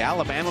Tennessee.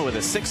 Alabama with a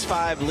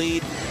 6-5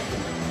 lead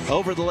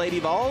over the Lady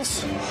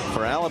Vols.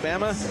 For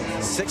Alabama,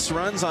 6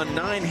 runs on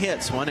 9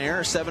 hits, 1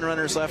 error, 7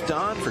 runners left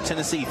on. For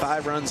Tennessee,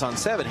 5 runs on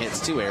 7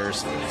 hits, 2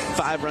 errors,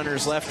 5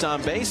 runners left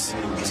on base.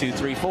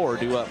 2-3-4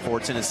 due up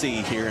for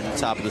Tennessee here in the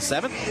top of the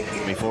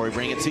 7th. Before we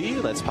bring it to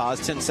you, let's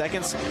pause 10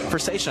 seconds for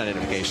station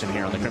identification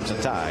here on the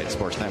Crimson Tide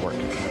Sports Network.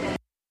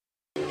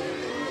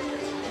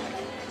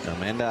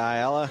 Amanda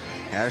Ayala,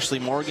 Ashley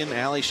Morgan,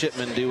 Allie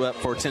Shipman due up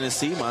for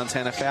Tennessee.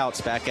 Montana Fouts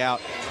back out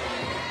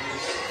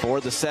for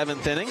the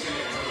 7th inning.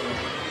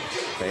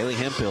 Bailey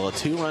Hemphill, a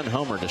 2-run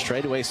homer to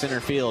straightaway center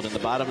field in the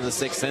bottom of the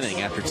 6th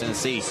inning after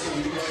Tennessee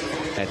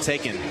had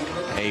taken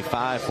a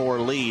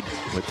 5-4 lead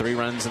with 3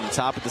 runs in the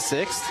top of the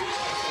 6th.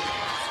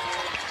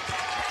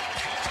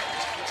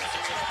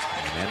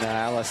 Amanda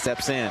Ayala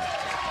steps in.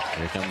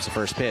 Here comes the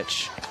first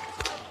pitch.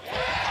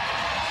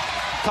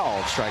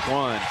 Called, strike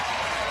 1.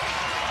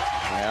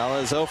 Ayala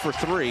is 0 for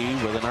 3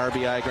 with an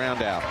RBI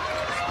ground out.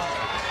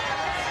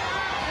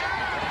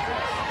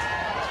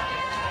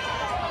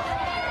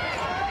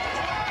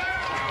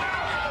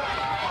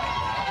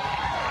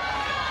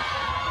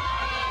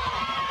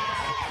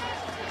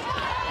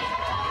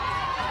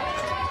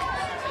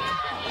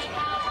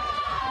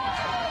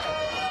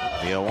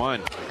 The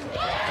 0-1.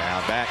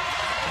 Down back.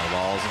 No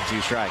balls and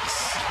 2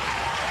 strikes.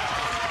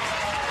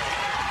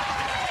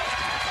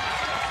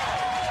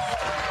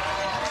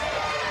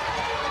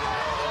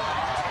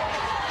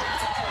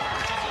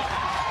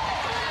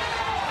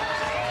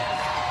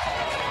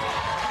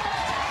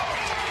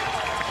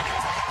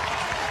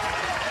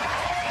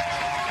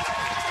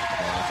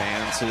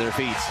 To their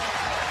feet.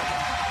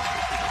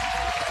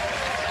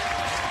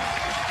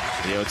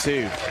 The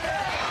 0-2.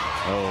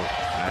 Oh,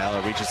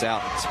 Ayala reaches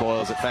out and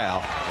spoils it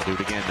foul. We'll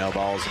do it again. No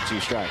balls and 2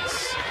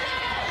 strikes.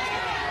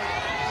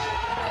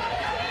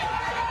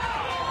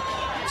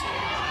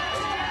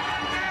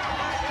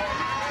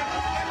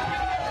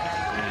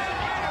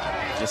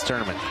 This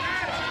tournament.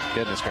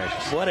 Goodness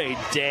gracious. What a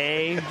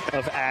day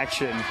of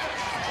action.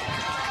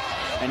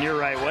 And you're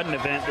right. What an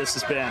event this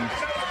has been.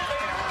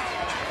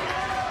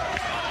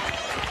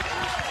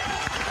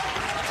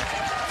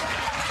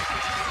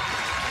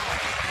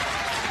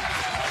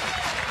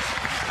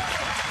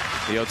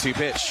 The 0-2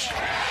 pitch.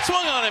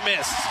 Swung on and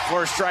missed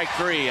for strike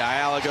 3.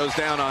 Ayala goes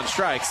down on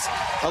strikes.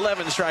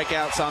 11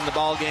 strikeouts on the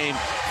ball game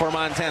for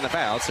Montana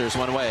Fouts. There's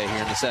one away here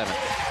in the 7th.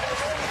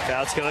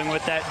 Fouts going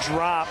with that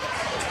drop,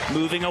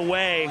 moving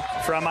away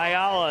from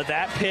Ayala.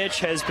 That pitch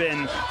has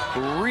been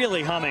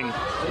really humming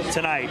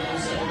tonight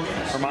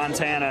for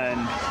Montana,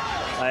 and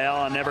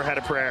Ayala never had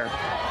a prayer.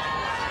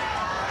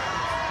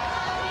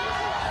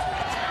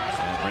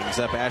 And brings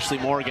up Ashley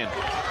Morgan.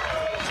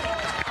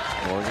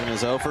 Morgan is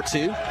 0 for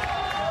 2.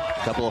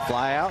 Couple of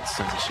flyouts,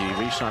 and she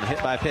reached on a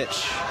hit by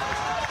pitch.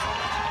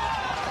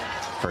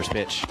 First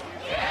pitch.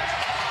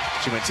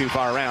 She went too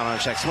far around on a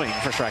check swing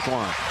for strike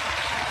 1.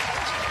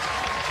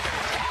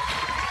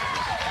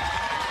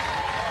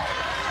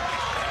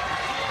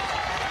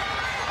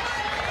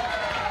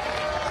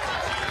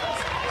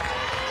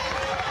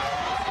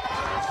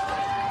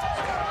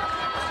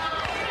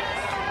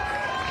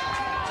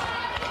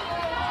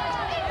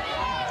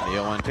 The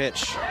 0-1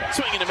 pitch.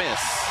 Swing and a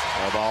miss.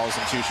 No balls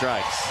and 2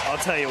 strikes. I'll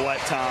tell you what,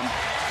 Tom.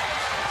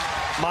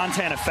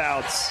 Montana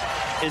Fouts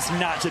is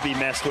not to be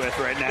messed with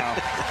right now.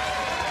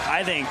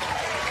 I think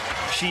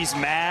she's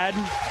mad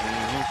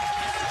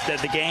that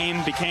the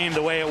game became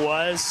the way it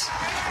was,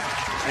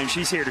 and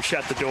she's here to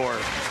shut the door.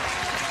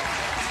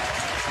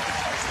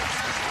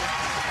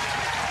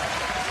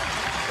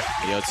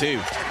 The 0-2.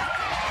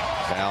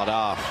 Fouled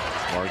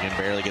off. Morgan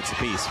barely gets a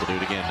piece. We'll do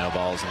it again. No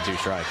balls and 2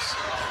 strikes.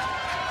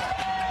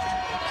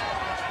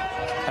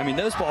 I mean,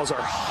 those balls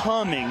are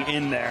humming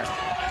in there.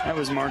 That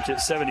was marked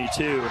at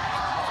 72.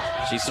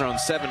 She's thrown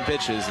 7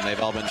 pitches, and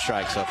they've all been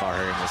strikes so far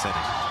here in this inning.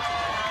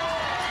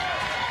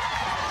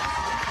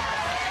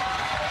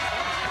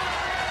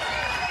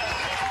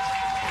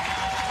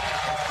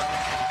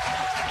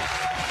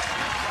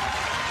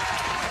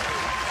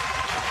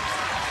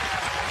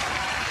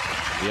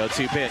 The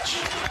 0-2 pitch.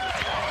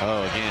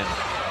 Oh, again.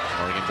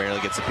 Morgan barely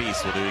gets a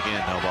piece. We'll do it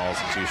again. No balls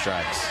and 2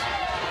 strikes.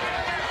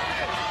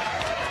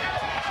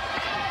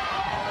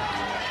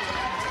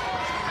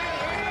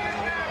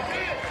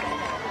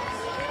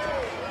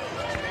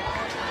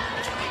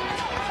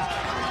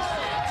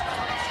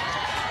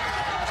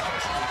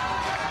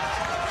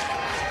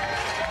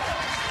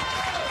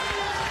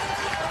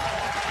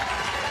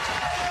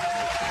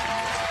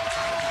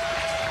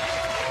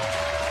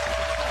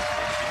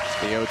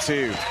 The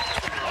 0-2.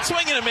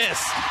 Swing and a miss.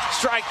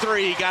 Strike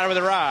 3. Got her with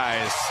a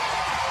rise.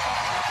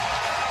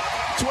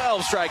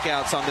 12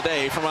 strikeouts on the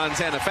day for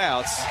Montana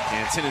Fouts.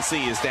 And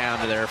Tennessee is down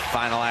to their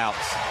final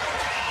outs.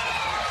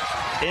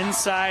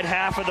 Inside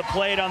half of the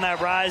plate on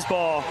that rise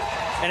ball.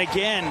 And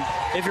again,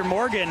 if you're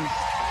Morgan,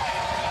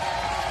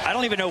 I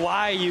don't even know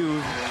why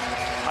you...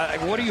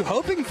 what are you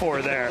hoping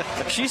for there?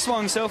 She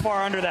swung so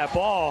far under that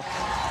ball,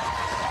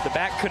 the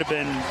bat could have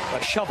been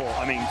a shovel.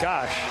 I mean,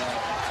 gosh.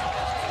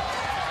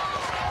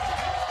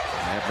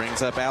 That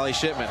brings up Allie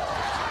Shipman.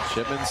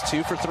 Shipman's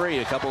 2 for 3.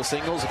 A couple of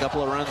singles, a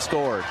couple of runs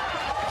scored.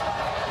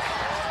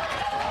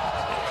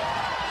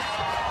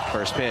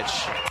 First pitch.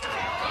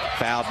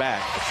 Foul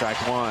back for strike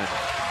 1.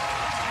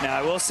 Now,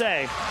 I will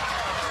say,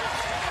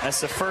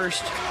 that's the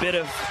first bit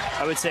of,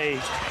 I would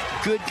say,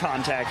 good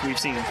contact we've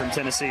seen from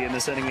Tennessee in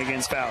this inning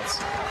against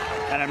Fouts.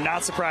 And I'm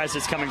not surprised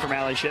it's coming from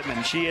Allie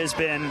Shipman. She has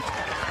been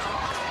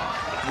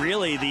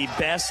really the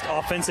best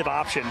offensive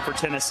option for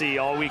Tennessee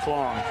all week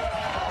long.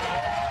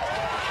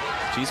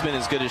 She's been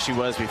as good as she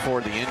was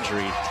before the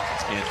injury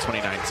in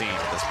 2019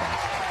 at this point.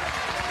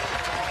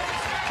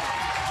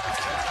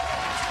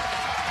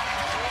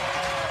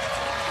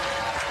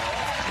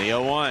 The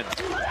 0-1.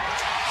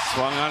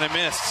 Swung on and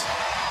missed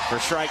for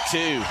strike 2.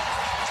 And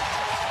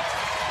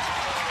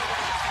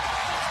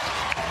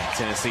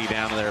Tennessee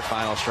down to their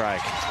final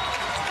strike.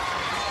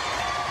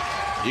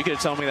 You could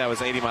have told me that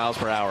was 80 miles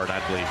per hour, and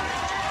I'd believe you.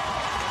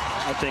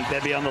 I think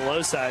that'd be on the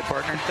low side,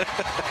 partner.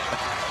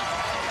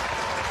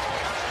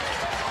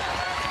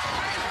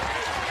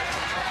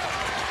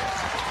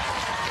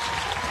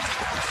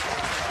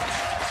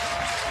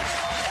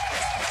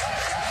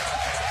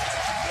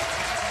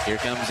 Here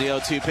comes the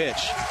 0-2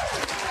 pitch.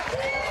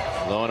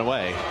 Low and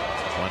away.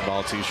 1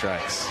 ball, 2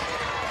 strikes.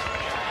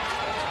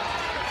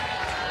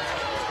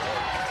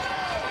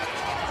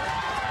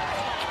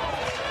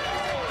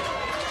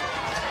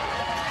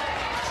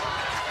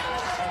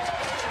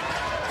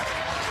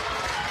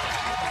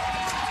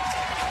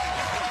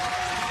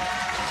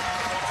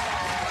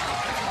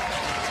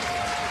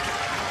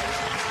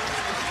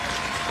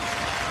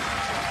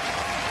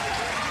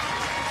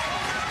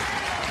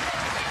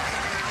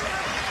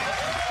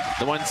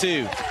 The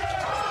 1-2.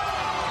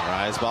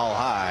 Rise ball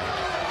high.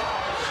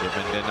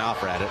 Shipman didn't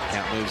offer at it.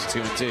 Count moves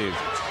 2-2.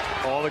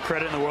 All the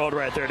credit in the world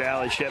right there to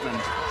Allie Shipman.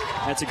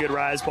 That's a good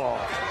rise ball,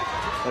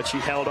 but she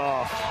held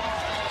off.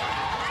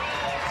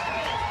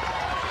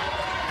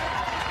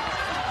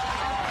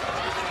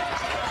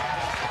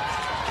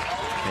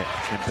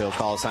 Yeah, Bill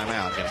calls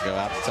timeout. Going to go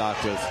out to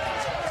talk with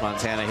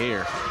Montana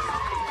here.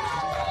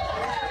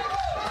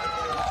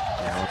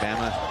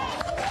 Alabama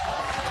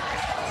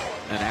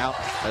an out,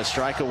 a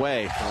strike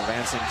away from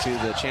advancing to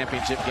the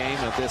championship game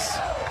of this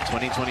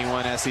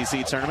 2021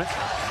 SEC tournament.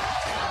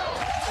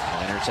 The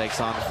winner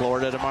takes on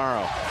Florida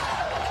tomorrow.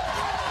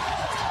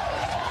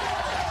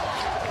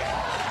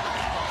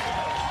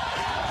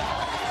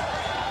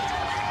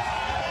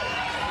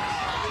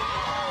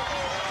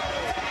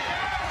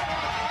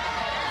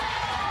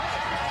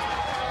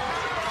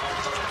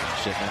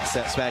 Shipman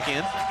steps back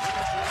in.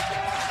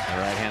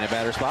 The right-handed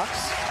batter's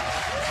box.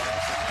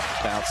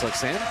 Fouts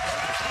looks in.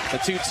 The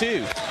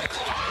 2-2.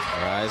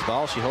 Rise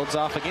ball. She holds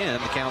off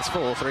again. The count's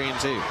full,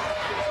 3-2.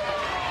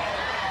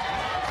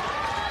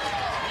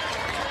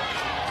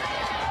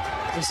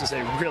 This is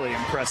a really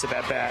impressive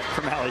at-bat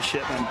from Allie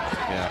Shipman.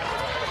 Yeah.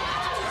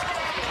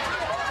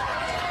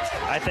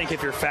 I think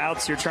if you're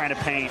Fouts, you're trying to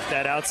paint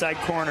that outside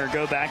corner.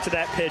 Go back to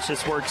that pitch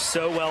that's worked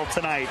so well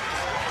tonight.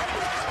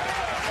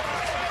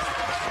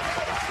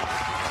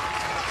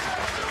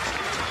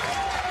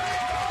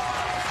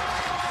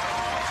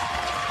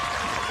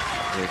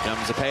 Here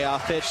comes a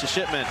payoff pitch to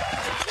Shipman.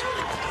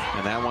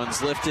 And that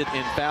one's lifted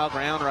in foul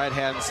ground,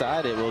 right-hand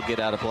side. It will get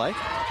out of play. It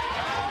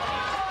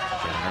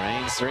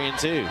remains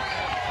 3-2.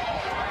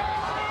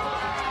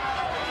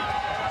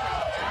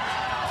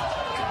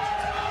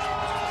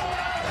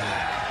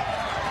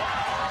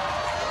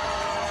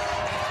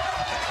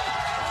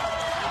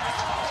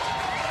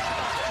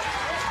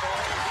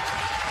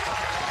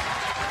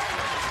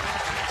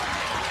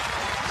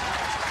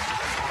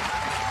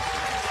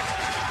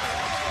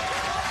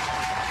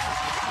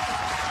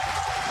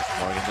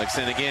 Morgan looks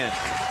in again.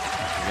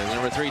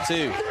 Number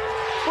 3-2.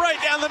 right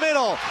down the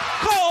middle.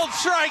 Called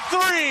strike 3.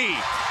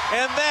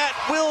 And that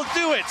will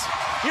do it.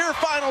 Your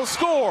final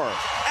score,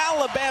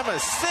 Alabama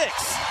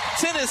 6,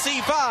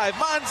 Tennessee 5.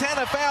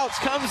 Montana Fouts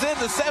comes in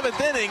the 7th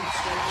inning,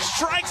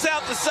 strikes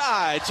out the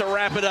side to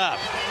wrap it up.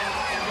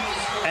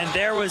 And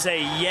there was a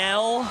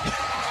yell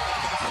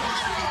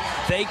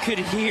they could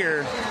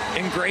hear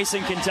in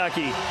Grayson,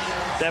 Kentucky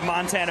that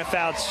Montana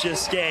Fouts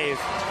just gave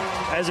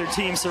as her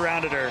team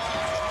surrounded her.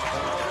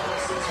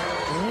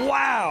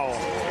 Wow.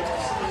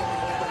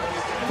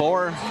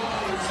 For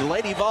the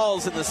Lady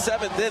Vols in the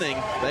 7th inning,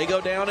 they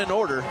go down in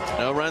order.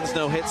 No runs,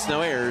 no hits,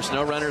 no errors,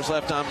 no runners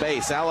left on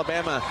base.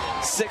 Alabama,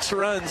 6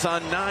 runs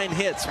on 9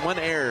 hits, 1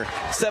 error,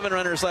 7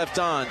 runners left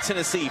on.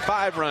 Tennessee,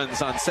 5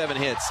 runs on 7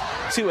 hits,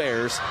 2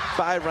 errors,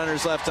 5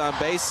 runners left on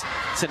base.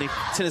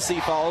 Tennessee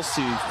falls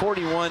to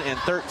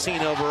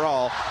 41-13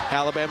 overall.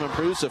 Alabama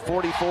improves to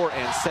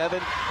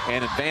 44-7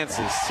 and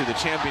advances to the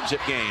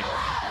championship game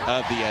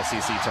of the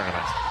SEC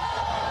tournament.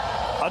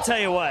 I'll tell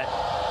you what.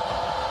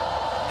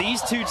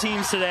 These two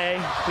teams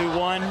today who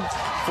won,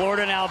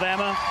 Florida and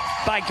Alabama,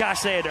 by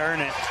gosh, they had to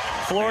earn it.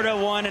 Florida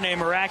won in a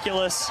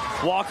miraculous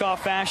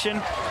walk-off fashion,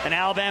 and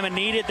Alabama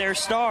needed their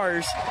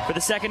stars for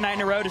the second night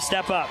in a row to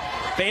step up.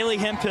 Bailey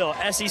Hemphill,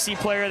 SEC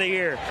Player of the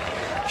Year,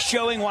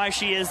 showing why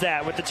she is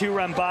that with the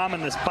 2-run bomb in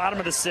the bottom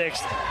of the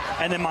 6th,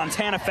 and then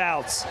Montana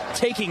Fouts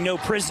taking no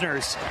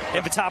prisoners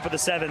at the top of the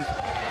 7th.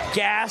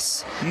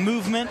 Gas,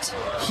 movement,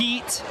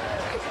 heat,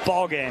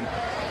 ball game.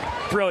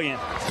 Brilliant,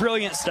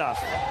 brilliant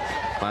stuff.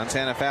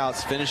 Montana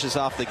Fouts finishes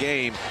off the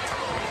game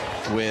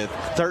with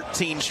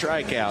 13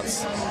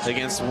 strikeouts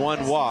against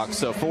 1 walk.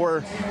 So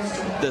for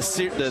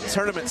the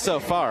tournament so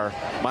far,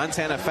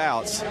 Montana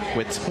Fouts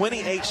with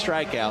 28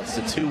 strikeouts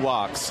to 2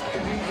 walks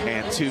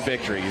and 2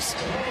 victories,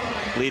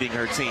 leading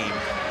her team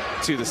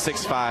to the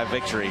 6-5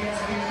 victory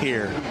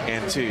here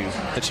and to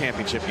the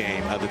championship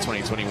game of the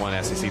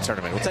 2021 SEC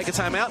tournament. We'll take a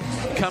timeout,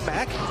 come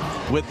back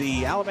with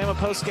the Alabama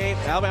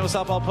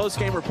softball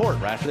post-game report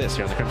right after this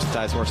here on the Crimson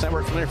Tide Sports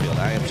Network from Learfield,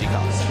 IMG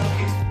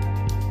College.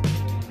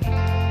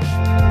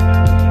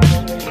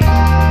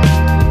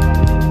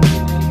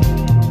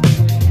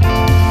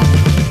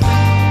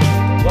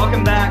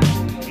 Welcome back.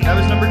 That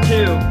was number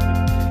 2.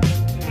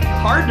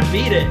 Hard to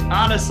beat it,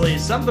 honestly.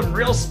 Something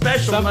real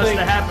special must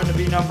have happened to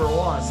be number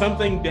 1.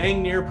 Something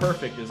dang near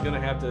perfect is going to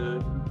have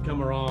to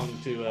come along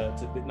to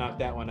knock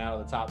that one out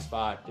of the top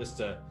spot. Just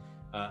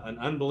an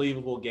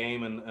unbelievable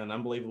game and an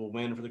unbelievable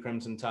win for the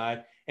Crimson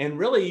Tide. And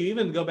really, you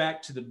even go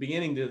back to the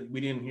beginning. We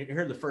didn't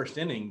hear the first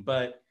inning,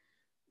 but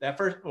that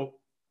first. Well,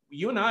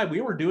 you and I, we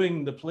were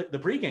doing the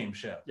pregame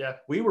show. Yeah,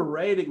 we were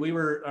ready. We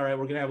were all right.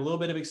 We're going to have a little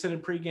bit of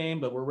extended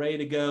pregame, but we're ready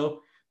to go.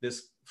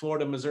 This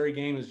Florida-Missouri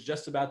game is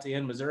just about to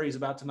end. Missouri is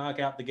about to knock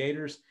out the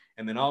Gators.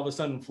 And then all of a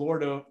sudden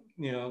Florida,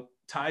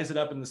 ties it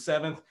up in the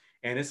 7th.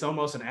 And it's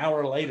almost an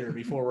hour later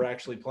before we're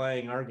actually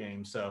playing our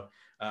game. So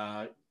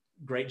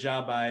great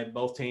job by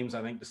both teams,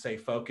 I think, to stay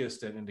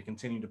focused and to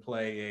continue to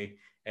play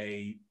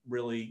a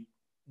really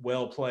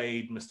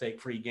well-played,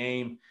 mistake-free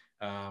game.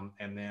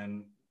 And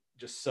then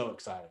just so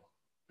excited.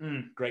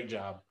 Great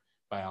job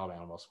by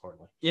Alabama, most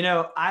importantly.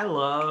 I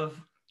love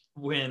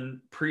when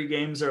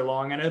pre-games are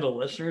long. I know the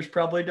listeners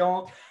probably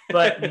don't,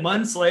 but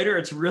months later,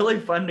 it's really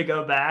fun to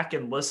go back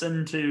and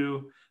listen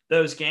to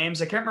those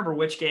games. I can't remember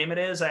which game it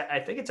is. I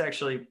think it's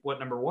actually what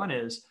number 1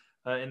 is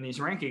in these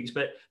rankings,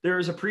 but there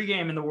was a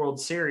pre-game in the World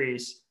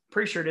Series.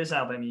 Pretty sure it is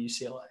Alabama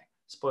UCLA.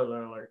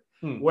 Spoiler alert,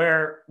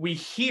 where we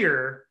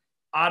hear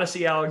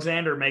Odyssey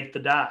Alexander make the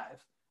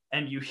dive.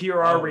 And you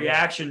hear our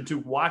reaction to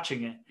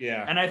watching it.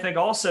 Yeah. And I think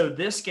also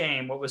this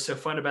game, what was so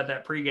fun about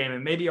that pregame,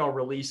 and maybe I'll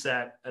release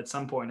that at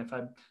some point if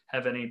I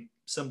have any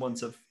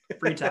semblance of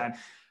free time.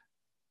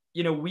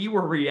 We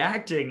were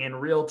reacting in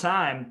real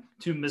time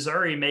to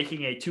Missouri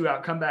making a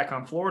 2-out comeback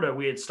on Florida.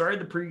 We had started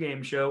the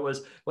pregame show. It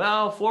was,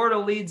 Florida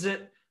leads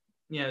it,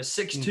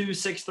 6-2,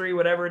 6-3,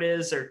 whatever it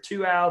is. They're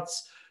 2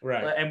 outs.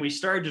 Right. And we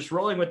started just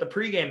rolling with the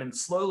pregame, and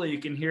slowly you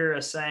can hear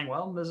us saying,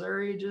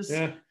 Missouri just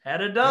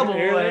had a double.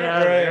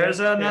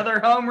 There's another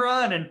home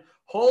run, and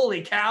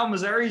holy cow,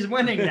 Missouri's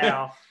winning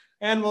now.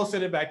 And we'll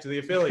send it back to the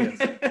affiliates.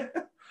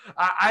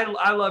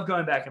 I love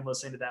going back and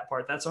listening to that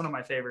part. That's one of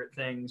my favorite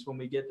things when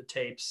we get the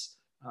tapes,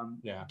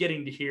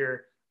 getting to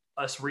hear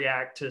us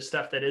react to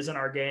stuff that isn't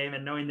our game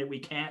and knowing that we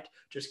can't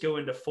just go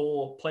into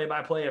full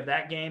play-by-play of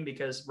that game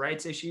because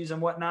rights issues and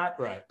whatnot,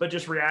 right? But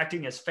just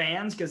reacting as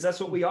fans, because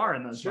that's what we are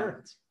in those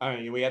moments. I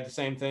mean, we had the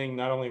same thing,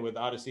 not only with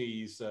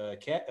Odyssey's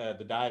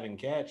the dive and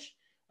catch,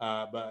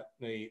 but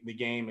the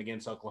game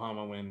against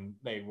Oklahoma when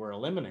they were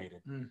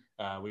eliminated.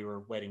 We were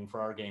waiting for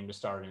our game to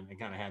start and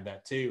kind of had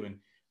that too. And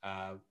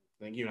I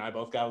think you and I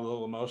both got a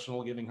little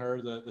emotional giving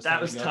her the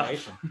that was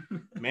tough.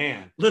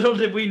 Man, little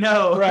did we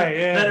know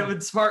that it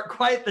would spark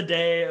quite the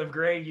day of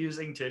Gray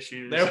using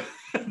tissues.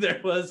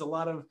 There was a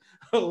lot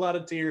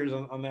of tears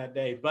on that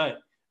day, but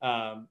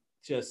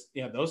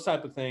those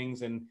type of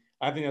things. And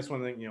I think that's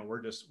one thing,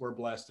 we're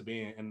blessed to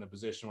be in the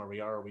position where we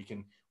are.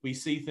 We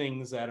see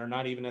things that are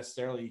not even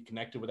necessarily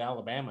connected with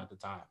Alabama at the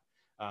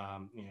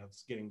time.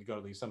 It's getting to go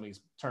to some of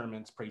these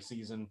tournaments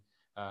preseason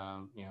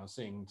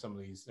Seeing some of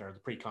these, or the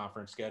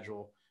pre-conference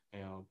schedule,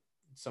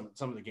 some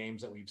of the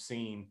games that we've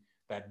seen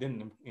that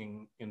didn't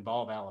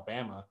involve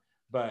Alabama,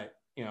 but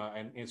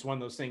and it's one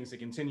of those things that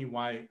continue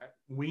why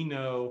we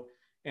know,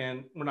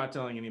 and we're not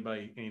telling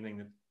anybody anything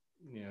that,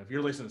 if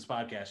you're listening to this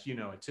podcast,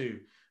 it too,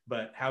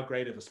 but how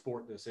great of a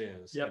sport this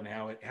is. Yep. And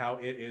how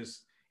it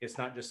is. It's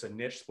not just a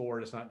niche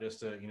sport. It's not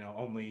just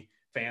only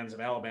fans of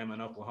Alabama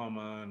and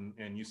Oklahoma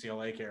and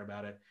UCLA care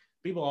about it.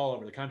 People all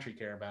over the country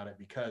care about it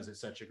because it's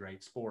such a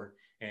great sport,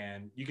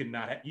 and you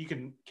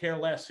can care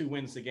less who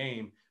wins the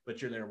game,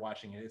 but you're there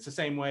watching it. It's the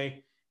same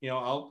way,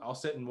 I'll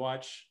sit and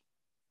watch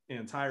an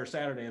entire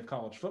Saturday of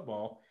college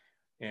football,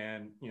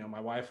 and my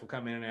wife will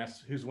come in and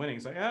ask who's winning.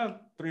 It's like,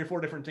 3 or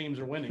 4 different teams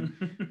are winning.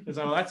 It's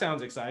like, well, that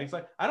sounds exciting. It's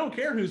like, I don't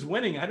care who's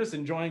winning. I'm just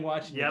enjoying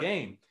watching the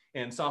game.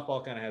 And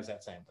softball kind of has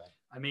that same thing.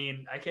 I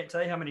mean, I can't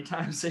tell you how many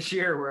times this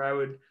year where I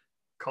would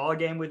call a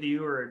game with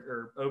you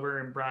or over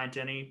in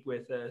Bryant-Denny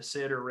with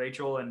Sid or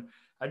Rachel, and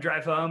I'd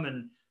drive home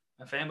and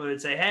my family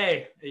would say,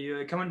 "Hey, are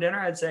you coming to dinner?"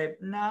 I'd say,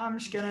 "No, I'm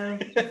just going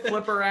to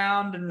flip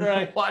around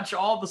and watch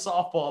all the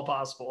softball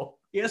possible."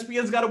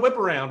 ESPN's got a whip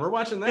around. We're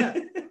watching that.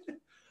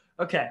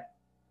 Okay.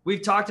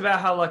 We've talked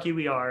about how lucky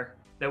we are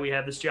that we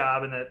have this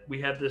job and that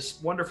we have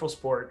this wonderful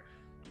sport.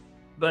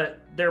 But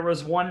there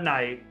was one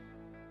night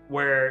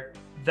where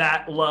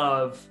that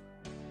love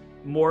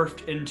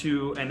morphed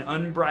into an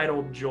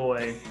unbridled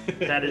joy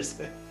that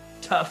is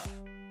tough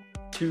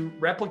to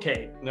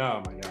replicate.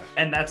 Oh my gosh.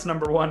 And that's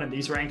number 1 in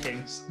these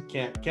rankings.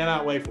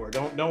 Cannot wait for it.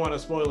 Don't want to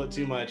spoil it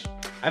too much.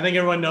 I think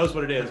everyone knows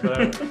what it is, but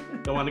I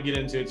don't want to get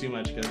into it too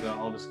much because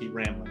I'll just keep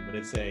rambling. But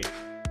it's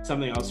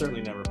something I'll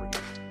certainly never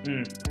forget.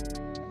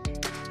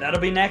 That'll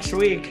be next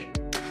week.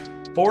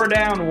 4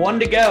 down, 1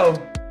 to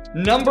go.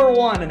 Number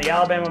 1 in the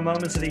Alabama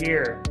Moments of the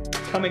Year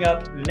coming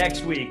up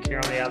next week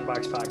here on the Out of the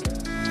Box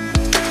Podcast.